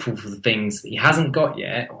grateful for the things that he hasn't got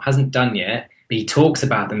yet or hasn't done yet, but he talks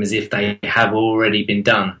about them as if they have already been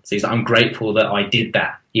done. So he's like, I'm grateful that I did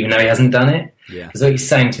that, even though he hasn't done it. Yeah. Because what he's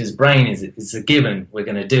saying to his brain is it's a given, we're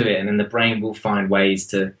going to do it, and then the brain will find ways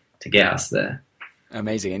to get us there.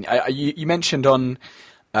 Amazing. And you mentioned on,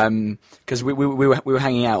 because we were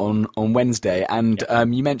hanging out on Wednesday, and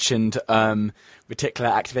you mentioned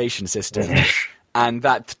reticular activation system. And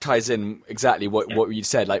that ties in exactly what you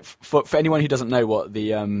said. Like for anyone who doesn't know what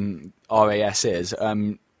the RAS is, do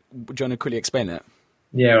you want to quickly explain it?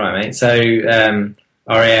 Yeah, right, mate. So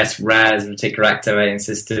RAS, reticular activating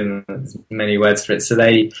system. There's many words for it. So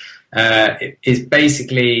it's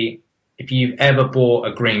basically, if you've ever bought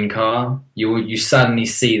a green car, you suddenly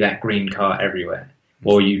see that green car everywhere.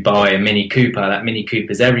 Or you buy a Mini Cooper, that Mini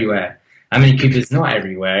Cooper's everywhere. That Mini Cooper's not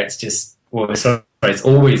everywhere. It's just it's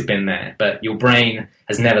always been there, but your brain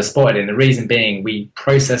has never spotted it. And the reason being, we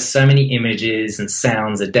process so many images and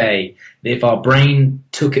sounds a day that if our brain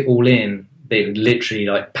took it all in, they would literally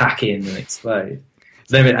like pack in and explode.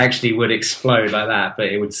 So then it actually would explode like that, but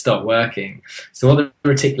it would stop working. So what the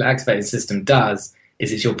reticular activating system does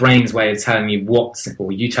is it's your brain's way of telling you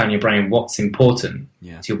you telling your brain what's important.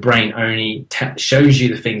 Yeah. So your brain only shows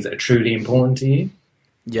you the things that are truly important to you.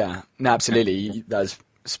 Yeah, no, absolutely. That's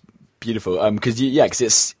beautiful. Because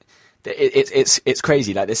it's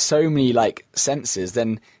crazy. Like there's so many like senses.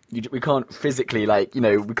 Then we can't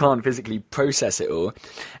physically process it all.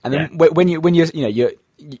 And then when you're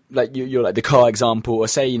like the car example, or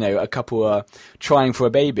say a couple are trying for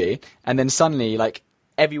a baby, and then suddenly like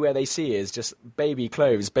everywhere they see is just baby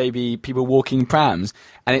clothes, baby people walking prams,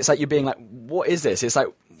 and it's like you're being like, what is this? It's like,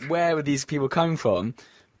 where are these people coming from?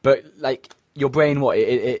 But like your brain,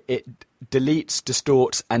 it deletes,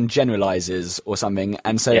 distorts, and generalizes or something,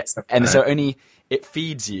 and so so only it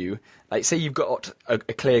feeds you like say you've got a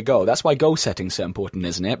clear goal. That's why goal setting is so important,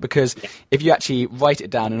 isn't it? Because if you actually write it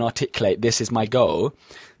down and articulate, this is my goal,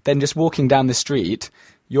 then just walking down the street,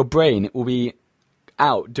 your brain will be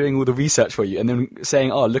out doing all the research for you and then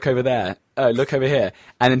saying, oh, look over there, look over here,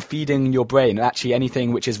 and then feeding your brain actually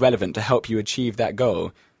anything which is relevant to help you achieve that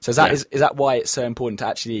goal. So is that why it's so important to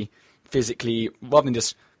actually physically, rather than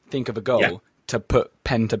just think of a goal, to put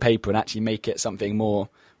pen to paper and actually make it something more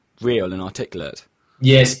real and articulate?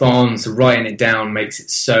 Yeah, spot on. So writing it down makes it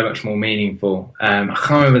so much more meaningful. I can't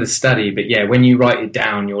remember the study, but yeah, when you write it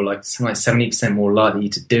down, you're like something like 70% more likely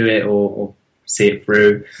to do it or see it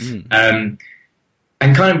through. And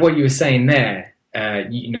kind of what you were saying there,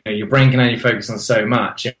 your brain can only focus on so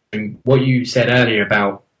much. And what you said earlier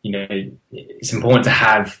about, it's important to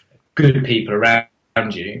have good people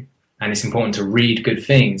around you, and it's important to read good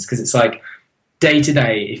things, because it's like day to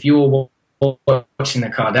day, if you're watching the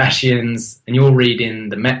Kardashians and you're reading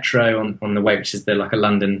the Metro on the way, which is like a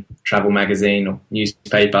London travel magazine or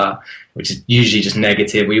newspaper, which is usually just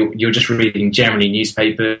negative, you're just reading generally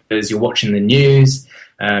newspapers, you're watching the news,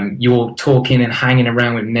 you're talking and hanging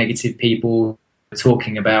around with negative people,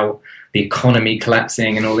 talking about the economy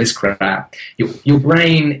collapsing and all this crap, your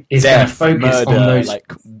brain is going to focus on those...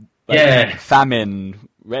 like famine,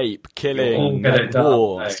 rape, killing,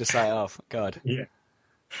 war. It's just like, oh, God. Yeah.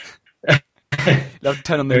 Love to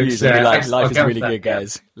turn on the news and be like, life is really good,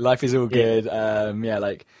 guys. Life is all good.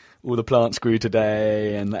 Like all the plants grew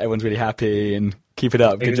today and everyone's really happy and keep it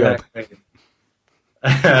up. Good job.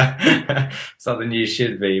 That's what the news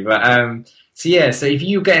should be. But so if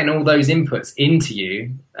you're getting all those inputs into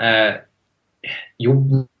you,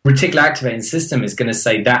 your reticular activating system is going to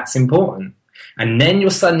say that's important. And then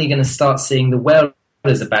you're suddenly going to start seeing the world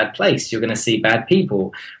as a bad place. You're going to see bad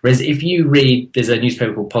people. Whereas if you read, there's a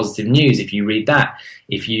newspaper called Positive News, if you read that,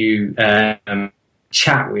 if you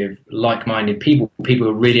chat with like-minded people who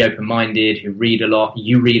are really open-minded, who read a lot,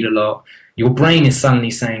 you read a lot, your brain is suddenly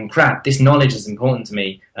saying, crap, this knowledge is important to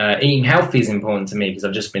me. Eating healthy is important to me because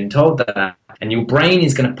I've just been told that. And your brain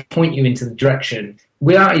is going to point you into the direction,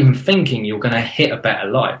 without even thinking, you're going to hit a better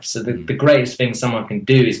life. So the greatest thing someone can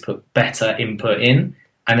do is put better input in,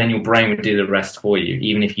 and then your brain will do the rest for you,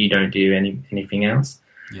 even if you don't do anything else.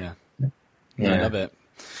 Yeah. I love it.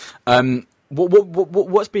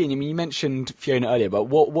 What's been, I mean, you mentioned Fiona earlier, but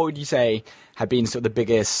what would you say have been sort of the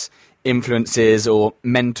biggest influences or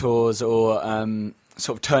mentors or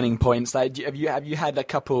sort of turning points? Like, have you had a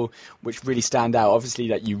couple which really stand out? Obviously,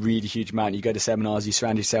 that you read a huge amount, you go to seminars, you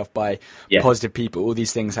surround yourself by positive people. All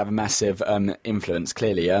these things have a massive influence,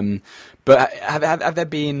 clearly. But have there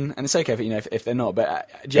been? And it's okay if they're not. But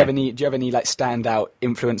do you have any like standout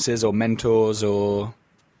influences or mentors or?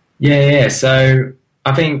 Yeah. So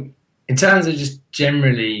I think in terms of just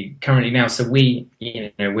generally currently now, so we're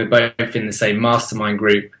both in the same mastermind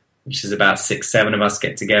group, which is about 6-7 of us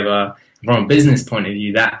get together. From a business point of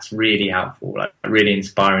view, that's really helpful, like really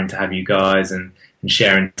inspiring to have you guys and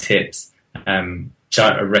sharing tips. Which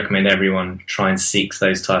I recommend everyone try and seek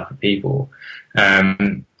those type of people.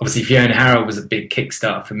 Obviously, Fiona Harrold was a big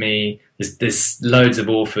kickstart for me. There's loads of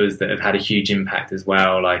authors that have had a huge impact as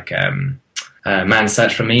well, like Man's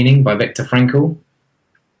Search for Meaning by Viktor Frankl,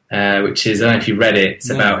 which is, I don't know if you read it,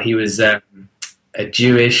 it's about, he was a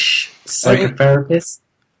Jewish psychotherapist.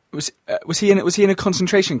 Was he in a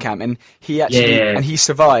concentration camp and he actually and he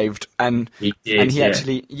survived and he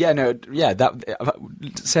actually say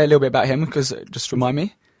a little bit about him, because just remind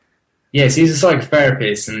me. Yes, he's a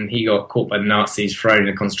psychotherapist and he got caught by the Nazis, thrown in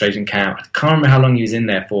a concentration camp. I can't remember how long he was in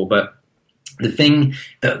there for, but the thing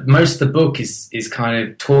that most of the book is kind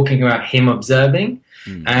of talking about him observing,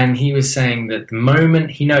 and he was saying that the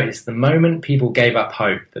moment people gave up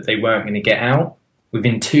hope that they weren't going to get out,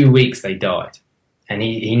 within 2 weeks they died. And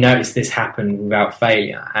he noticed this happened without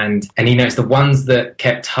failure. And he noticed the ones that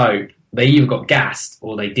kept hope, they either got gassed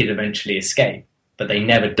or they did eventually escape, but they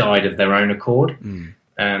never died of their own accord.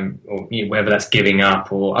 Or whether that's giving up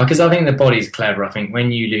or... Because I think the body's clever. I think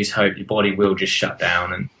when you lose hope, your body will just shut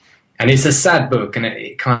down. And it's a sad book, and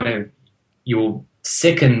it kind of... You're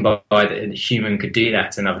sickened by that a human could do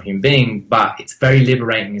that to another human being, but it's very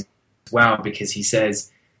liberating as well, because he says,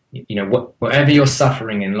 whatever you're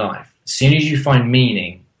suffering in life, as soon as you find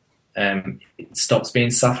meaning, it stops being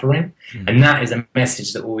suffering. And that is a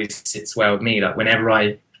message that always sits well with me. Like whenever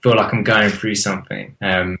I feel like I'm going through something,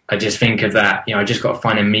 I just think of that, I just got to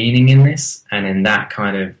find a meaning in this. And then that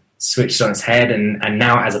kind of switched on its head, and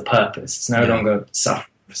now it has a purpose. It's no longer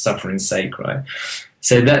suffering's sake, right?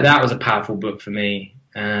 So that was a powerful book for me.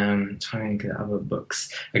 Trying to think of other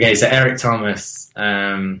books. Okay, so Eric Thomas.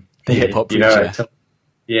 The hip-hop preacher.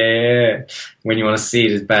 Yeah. When you want to see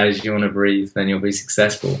it as bad as you want to breathe, then you'll be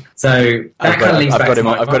successful. So that kind of links back to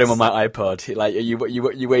I've got him on my iPod. Like you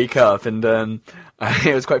wake up and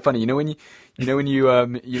it was quite funny. You know when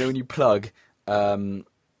you plug on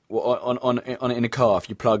in a car, if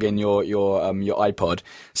you plug in your iPod,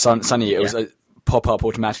 Sonny, it was pop up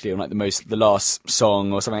automatically on like the last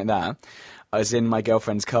song or something like that. I was in my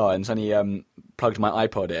girlfriend's car and Sonny plugged my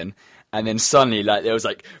iPod in. And then suddenly, like, there was,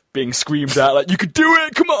 like, being screamed out, like, you could do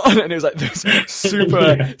it, come on! And it was, like, this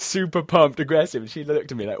super pumped, aggressive. And she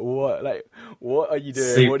looked at me like, what are you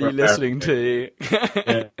doing? What are you listening to?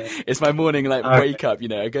 It's my morning, like, wake up,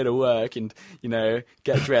 I go to work and,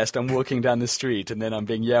 get dressed. I'm walking down the street and then I'm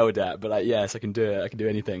being yelled at. But, like, yes, I can do it. I can do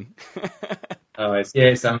anything.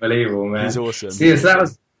 It's unbelievable, man. He's awesome. So that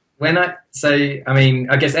was... I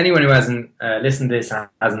guess anyone who hasn't listened to this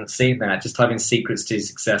hasn't seen that, just type in Secrets to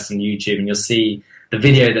Success on YouTube and you'll see the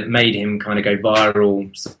video that made him kind of go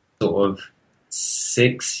viral sort of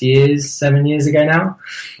 7 years ago now.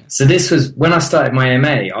 So this was when I started my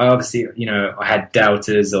MA. I obviously, I had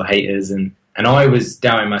doubters or haters and I was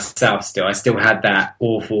doubting myself still. I still had that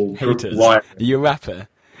awful... Haters? Are you a rapper?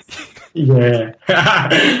 Yeah.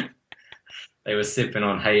 They were sipping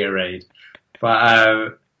on Haterade.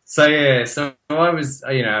 But... So I was,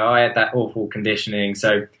 I had that awful conditioning.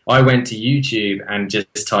 So I went to YouTube and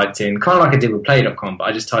just typed in, kind of like I did with Play.com, but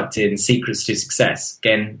I just typed in Secrets to Success.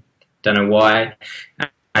 Again, don't know why.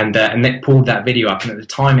 And then pulled that video up. And at the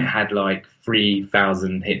time it had like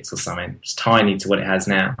 3,000 hits or something. It's tiny to what it has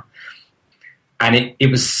now. And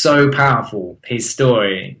it was so powerful, his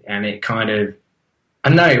story. And it kind of,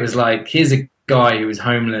 it was like, here's a guy who was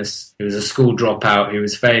homeless, who was a school dropout, who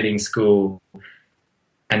was failing school,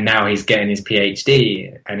 and now he's getting his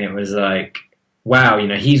PhD, and it was like, wow,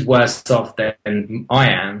 he's worse off than I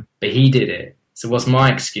am, but he did it. So what's my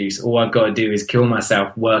excuse? All I've got to do is kill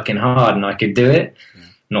myself working hard, and I could do it. Yeah.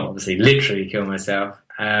 Not obviously literally kill myself.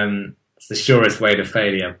 It's the surest way to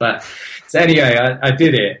failure. But so anyway, I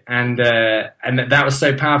did it, and that was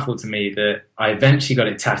so powerful to me that I eventually got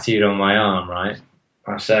it tattooed on my arm. Right?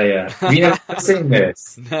 I'll show you. Have you ever seen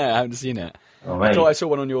this? No, I haven't seen it. Oh, I thought I saw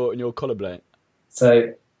one on your collar blade.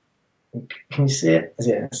 So, can you see it?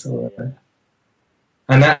 Yeah, it's all there.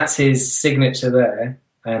 And that's his signature there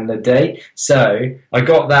and the date. So I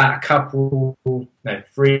got that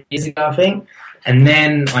 3 years ago, I think. And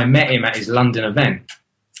then I met him at his London event.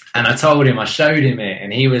 And I showed him it,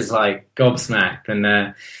 and he was like gobsmacked.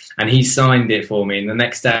 And he signed it for me. And the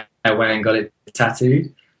next day I went and got it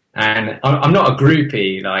tattooed. And I'm not a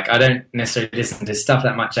groupie, like I don't necessarily listen to stuff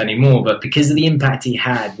that much anymore, but because of the impact he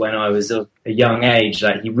had when I was a young age,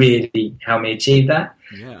 like he really helped me achieve that.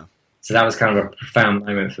 Yeah. So that was kind of a profound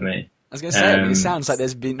moment for me. I was going to say, it sounds like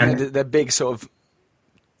there's been they're big sort of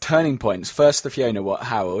turning points. First the Fiona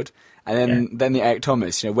Howard, and then the Eric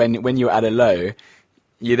Thomas. When you're at a low,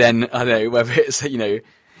 you then, I don't know, whether it's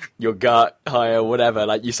your gut high or whatever,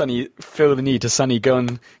 like you suddenly feel the need to suddenly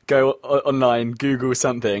go online, Google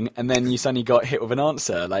something, and then you suddenly got hit with an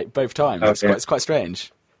answer, like both times. It's quite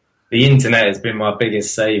strange. The internet has been my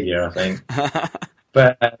biggest saviour, I think.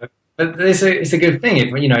 but it's a good thing.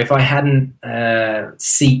 If I hadn't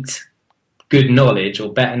seeked good knowledge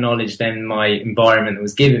or better knowledge than my environment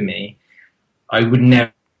was giving me, I would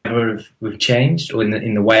never have changed or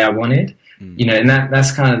in the way I wanted. And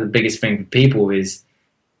that's kind of the biggest thing for people is,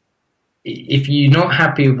 if you're not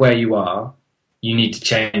happy with where you are, you need to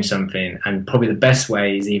change something. And probably the best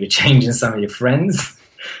way is either changing some of your friends,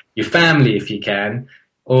 your family if you can,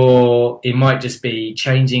 or it might just be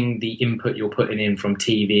changing the input you're putting in from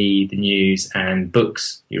TV, the news, and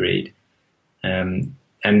books you read. And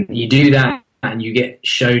you do that and you get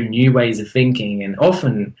shown new ways of thinking. And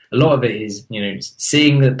often a lot of it is,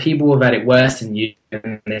 seeing that people have had it worse than you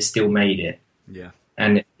and they've still made it. Yeah.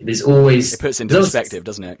 And there's always... It puts into perspective,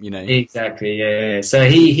 doesn't it? Exactly, yeah. So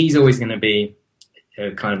he's always going to be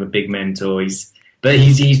kind of a big mentor. But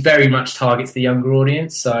he very much targets the younger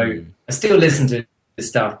audience. So I still listen to his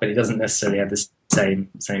stuff, but it doesn't necessarily have the same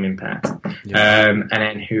impact. Yeah. And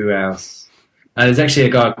then who else? There's actually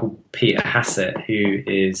a guy called Peter Hassett, who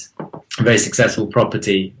is a very successful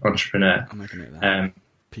property entrepreneur. I'm looking at that.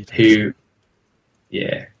 Peter Hassett.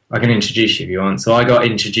 Yeah, I can introduce you if you want. So I got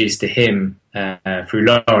introduced to him through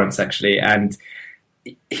Lawrence, actually, and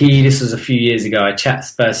this was a few years ago. I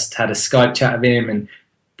first had a Skype chat with him, and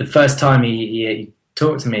the first time he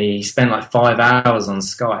talked to me, he spent like 5 hours on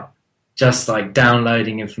Skype, just like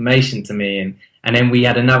downloading information to me, and then we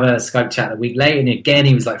had another Skype chat a week later, and again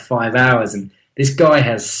he was like 5 hours, and this guy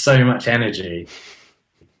has so much energy.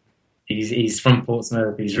 He's from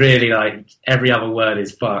Portsmouth. He's really like, every other word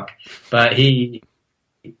is fuck, but he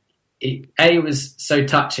it was so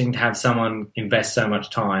touching to have someone invest so much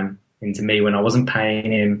time into me when I wasn't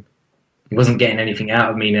paying him. He wasn't getting anything out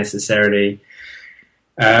of me necessarily.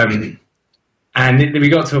 And we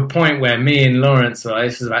got to a point where me and Lawrence,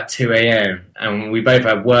 this was about 2 a.m. and we both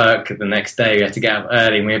had work the next day. We had to get up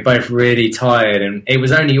early and we were both really tired, and it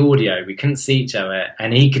was only audio. We couldn't see each other,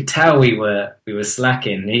 and he could tell we were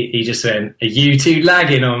slacking. He just went, "Are you two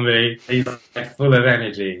lagging on me?" He's like full of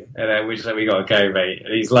energy, and we just like, "We got to go, mate."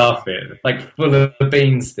 And he's laughing, like full of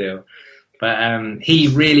beans still. But he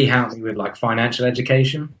really helped me with like financial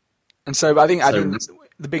education. And so I think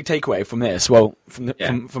the big takeaway from this, well,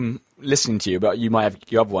 from listening to you, but you might have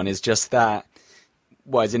your other one, is just that,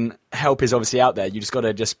 well, as in help is obviously out there. You just got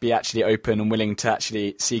to just be actually open and willing to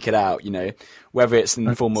actually seek it out, whether it's in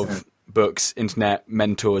the form of books, internet,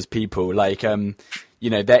 mentors, people, like, there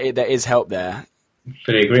is help there.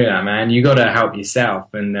 Fully agree with that, man. You got to help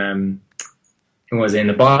yourself. And it was in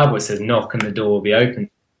the Bible, it says, knock and the door will be open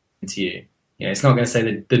to you. It's not going to say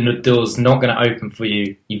that the door's not going to open for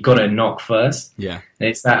you. You've got to knock first. Yeah. And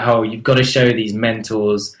it's that whole, you've got to show these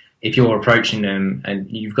mentors, if you're approaching them, and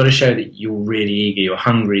you've got to show that you're really eager, you're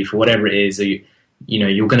hungry for whatever it is, or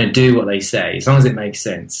you're going to do what they say, as long as it makes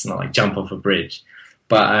sense, not like jump off a bridge.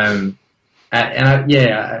 But I don't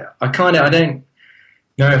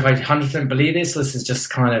know if I 100% believe this. This is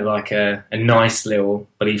just kind of like a nice little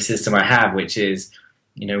belief system I have, which is,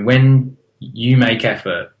 when you make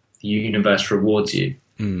effort, the universe rewards you.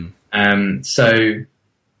 So,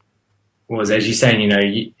 as you're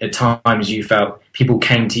saying, at times you felt people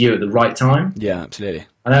came to you at the right time. Yeah, absolutely.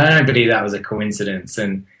 And I don't believe that was a coincidence.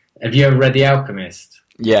 And have you ever read The Alchemist?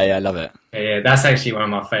 Yeah, I love it. Yeah, that's actually one of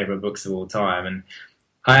my favourite books of all time. And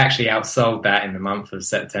I actually outsold that in the month of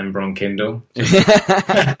September on Kindle.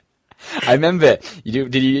 I remember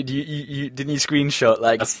didn't you screenshot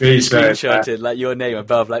screenshotted like your name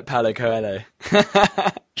above like Paulo Coelho?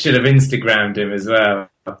 Should have Instagrammed him as well.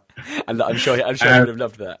 And I'm sure he would have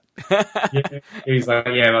loved that. Yeah, he was like,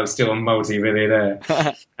 "Yeah, I'm still a multi-millionaire."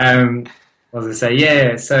 What was I say?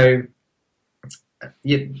 Yeah, so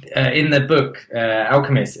in the book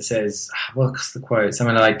Alchemist, it says, what's the quote?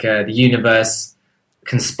 Something like, "The universe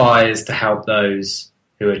conspires to help those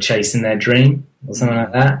who are chasing their dream," or something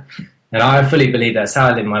like that. And I fully believe that's how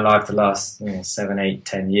I lived my life the last 7, 8,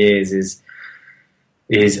 10 years. Is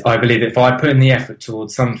I believe that if I put in the effort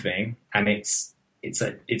towards something and it's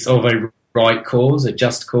of a right cause, a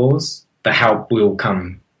just cause, the help will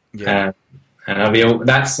come. Yeah. And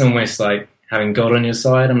that's almost like having God on your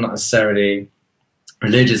side. I'm not necessarily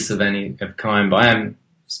religious of any kind, but I am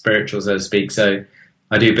spiritual, so to speak. So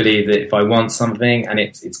I do believe that if I want something and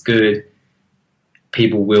it's good,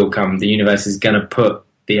 people will come. The universe is going to put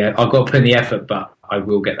I've got to put in the effort, but I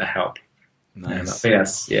will get the help. Nice. I think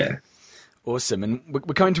that's, Awesome. And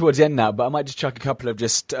we're coming towards the end now, but I might just chuck a couple of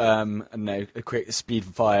just, I don't know, a quick speed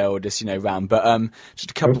fire or just, round. But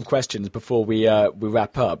just a couple of questions before we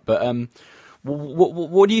wrap up. But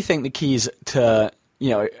what do you think the keys to,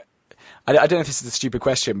 I don't know if this is a stupid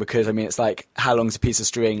question because, it's like, how long's a piece of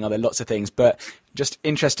string? Are there lots of things? But just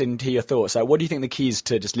interested to hear your thoughts. Like, what do you think the keys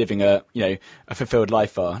to just living a fulfilled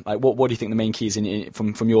life are? Like, what do you think the main keys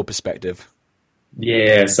from your perspective?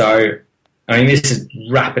 Yeah, so, this has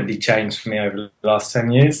rapidly changed for me over the last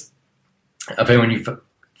 10 years. I think when you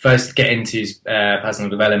first get into personal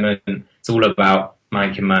development, it's all about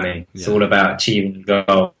making money. It's all about achieving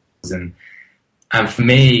goals. And for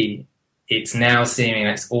me, it's now seeming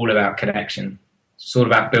it's all about connection. It's all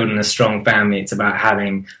about building a strong family. It's about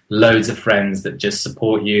having loads of friends that just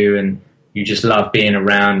support you and you just love being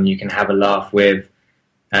around and you can have a laugh with.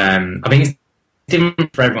 I think it's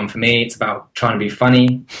different for everyone. For me, it's about trying to be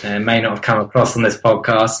funny. May not have come across on this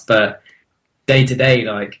podcast, but day to day,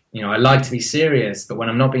 I like to be serious, but when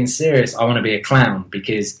I'm not being serious, I want to be a clown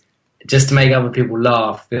because just to make other people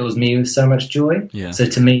laugh fills me with so much joy. Yeah. So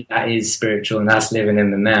to me, that is spiritual and that's living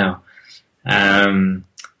in the now.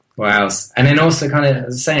 What else? And then also kind of,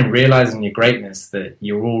 as I say, realizing your greatness, that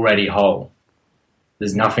you're already whole.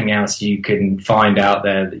 There's nothing else you can find out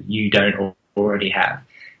there that you don't already have.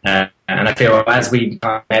 And I feel as we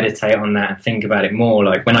meditate on that and think about it more,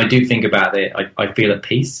 like when I do think about it, I feel at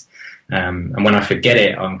peace. And when I forget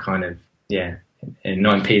it, I'm kind of,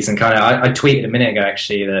 not in peace. And kind of, I tweeted a minute ago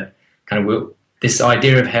actually that kind of this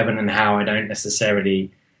idea of heaven and how I don't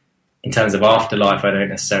necessarily, in terms of afterlife, I don't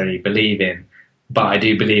necessarily believe in, but I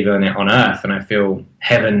do believe in it on earth. And I feel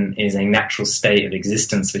heaven is a natural state of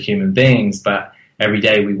existence for human beings. But every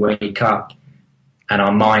day we wake up and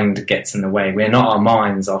our mind gets in the way. We're not our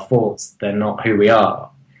minds, our thoughts, they're not who we are.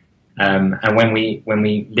 And when we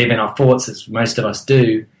live in our thoughts, as most of us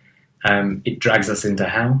do, it drags us into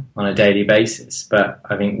hell on a daily basis. But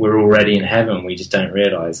I think we're already in heaven. We just don't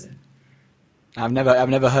realise it. I've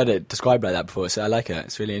never heard it described like that before, so I like it.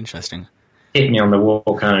 It's really interesting. Hit me on the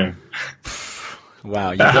walk home.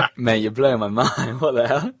 Wow, mate, you're blowing my mind. What the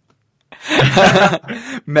hell?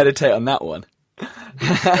 Meditate on that one.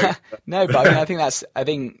 No, but I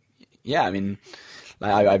think, yeah, I mean,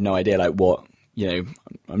 like, I have no idea, like, what, you know,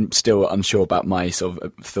 I'm still unsure about my sort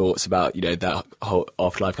of thoughts about, you know, that whole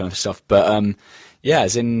afterlife kind of stuff. But, yeah,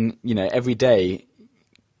 as in, you know, every day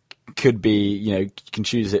could be, you know, you can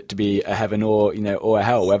choose it to be a heaven or, you know, or a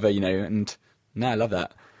hell, whether, you know, and no, I love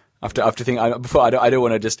that. After think before, I don't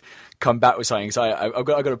want to just come back with something. So I've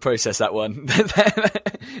got to process that one.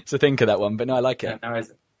 So think of that one. But no, I like it. Yeah,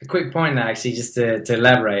 a quick point there, actually, just to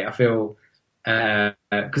elaborate. I feel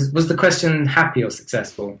because was the question happy or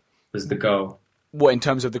successful? Was the goal? What, in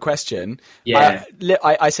terms of the question? Yeah,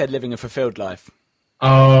 I said living a fulfilled life.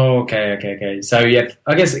 Oh, okay. So yeah,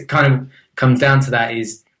 I guess it kind of comes down to that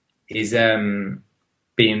is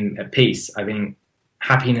being at peace. I think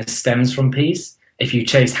happiness stems from peace. If you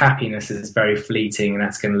chase happiness, it's very fleeting, and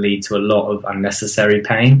that's going to lead to a lot of unnecessary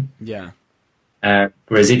pain. Yeah.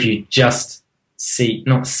 Whereas if you just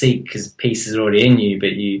not seek because peace is already in you,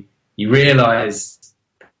 but you realise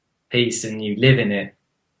peace and you live in it,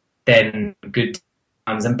 then good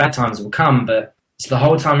times and bad times will come. But so the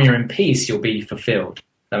whole time you're in peace, you'll be fulfilled.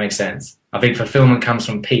 That makes sense. I think fulfillment comes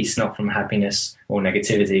from peace, not from happiness or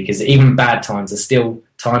negativity, because even bad times are still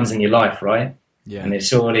times in your life, right? Yeah. And it's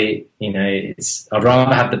surely, you know, I'd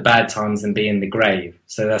rather have the bad times than be in the grave.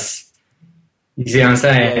 So that's, you see what I'm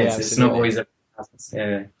saying? Yeah, it's not always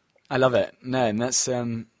yeah. I love it. No, and that's I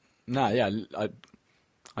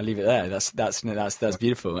leave it there. That's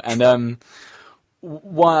beautiful. And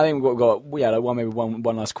one, I think we've got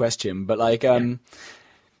one last question, but like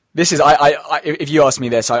this is if you ask me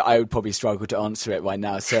this, I would probably struggle to answer it right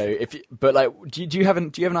now. So do you have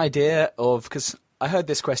an idea of, because I heard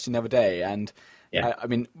this question the other day, and yeah. I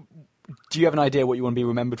mean, do you have an idea what you want to be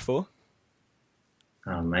remembered for?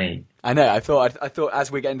 Oh, mate. I know. I thought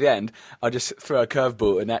as we're getting to the end, I'll just throw a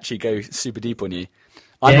curveball and actually go super deep on you.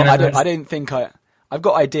 I don't think I've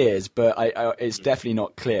got ideas, but it's definitely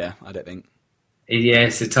not clear, I don't think. Yeah,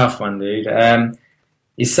 it's a tough one, dude.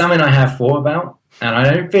 It's something I have thought about, and I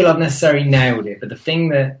don't feel I've necessarily nailed it. But the thing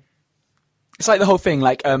that it's like the whole thing,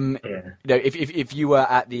 like yeah. You know, if you were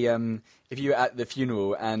at the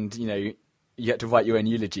funeral and you know you had to write your own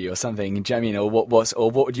eulogy or something, do you know what I mean? Or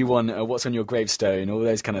what would you want? Or what's on your gravestone? All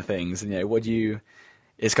those kind of things. And you know,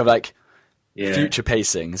 it's kind of like future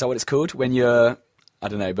pacing. Is that what it's called? When you're, I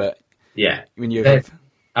don't know, but yeah, when you're.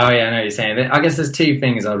 Oh yeah, I know what you're saying. I guess there's two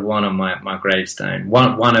things I'd want on my gravestone.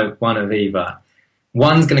 One of either.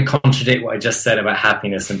 One's going to contradict what I just said about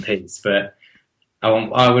happiness and peace, but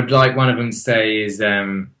I would like one of them to say is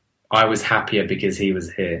I was happier because he was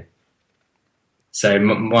here. So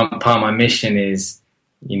one part of my mission is,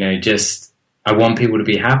 you know, just I want people to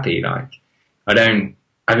be happy. Like I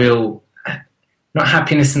feel not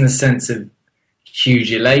happiness in the sense of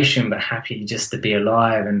huge elation, but happy just to be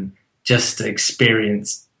alive and just to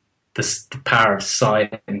experience the power of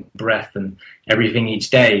sight and breath and everything each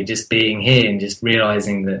day, just being here and just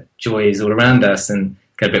realizing that joy is all around us, and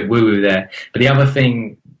get a bit woo-woo there. But the other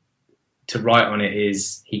thing to write on it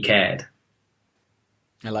is he cared.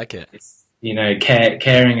 I like it. It's, you know,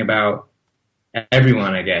 caring about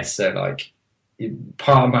everyone, I guess. So like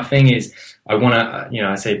part of my thing is I want to, you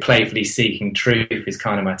know, I say playfully seeking truth is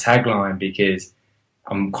kind of my tagline, because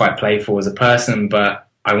I'm quite playful as a person, but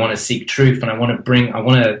I want to seek truth, and I want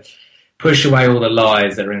to push away all the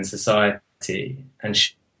lies that are in society and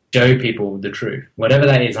show people the truth. Whatever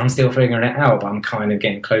that is, I'm still figuring it out, but I'm kind of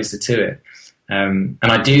getting closer to it. And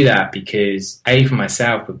I do that because A, for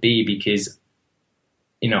myself, but B, because,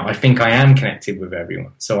 you know, I think I am connected with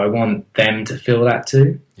everyone. So I want them to feel that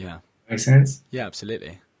too. Yeah. Makes sense? Yeah,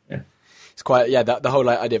 absolutely. Yeah. It's quite, the whole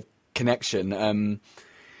idea of connection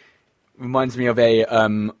reminds me of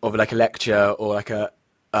like a lecture or like a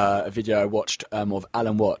video I watched of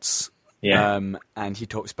Alan Watts. Yeah. And he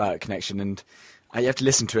talks about connection, and you have to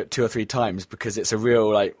listen to it 2 or 3 times because it's a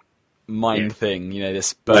real like mind thing, you know.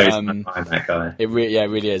 This, but that guy. It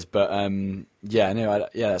really is. But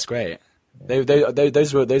that's great.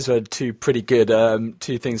 Those were 2 pretty good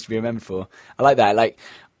 2 things to be remembered for. I like that. Like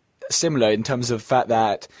similar in terms of the fact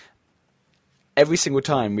that every single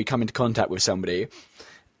time we come into contact with somebody,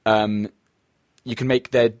 you can make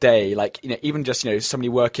their day, like, you know, even just, you know, somebody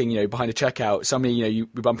working, you know, behind a checkout, somebody, you know, you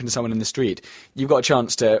bump into someone in the street, you've got a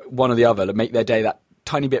chance to, one or the other, to make their day that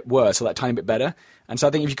tiny bit worse or that tiny bit better. And so I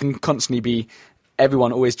think if you can constantly be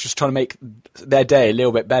everyone always just trying to make their day a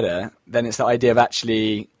little bit better, then it's the idea of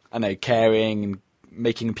actually, I don't know, caring and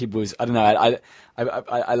making people's, I don't know,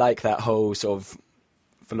 I like that whole sort of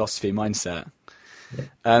philosophy mindset.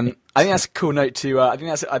 I think that's a cool note to. I think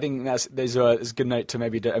that's a good note to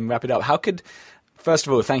maybe wrap it up. First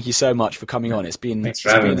of all, thank you so much for coming on. It's been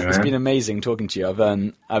amazing talking to you. I've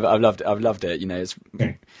loved it. You know, it's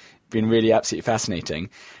been really absolutely fascinating.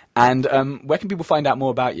 And where can people find out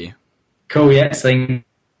more about you? Cool. Yes, they can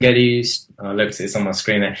go to. Look, it's on my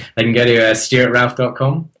screen there. They can go to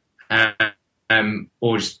stuartralph.com.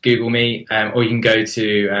 Or just Google me, or you can go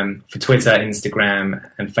to, for Twitter, Instagram,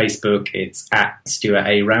 and Facebook, it's at Stuart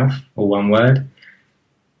A. Ralph, all one word.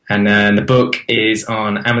 And the book is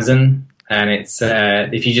on Amazon, and it's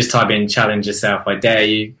if you just type in "Challenge Yourself, I Dare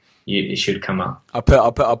You," it should come up. I'll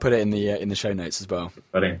put it in the show notes as well.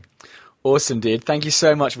 Buddy. Awesome, dude. Thank you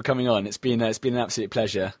so much for coming on. It's been an absolute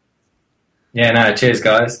pleasure. Yeah, no, cheers,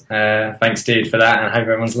 guys. Thanks, dude, for that, and I hope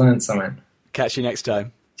everyone's learned something. Catch you next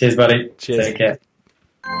time. Cheers, buddy. Cheers. Take care.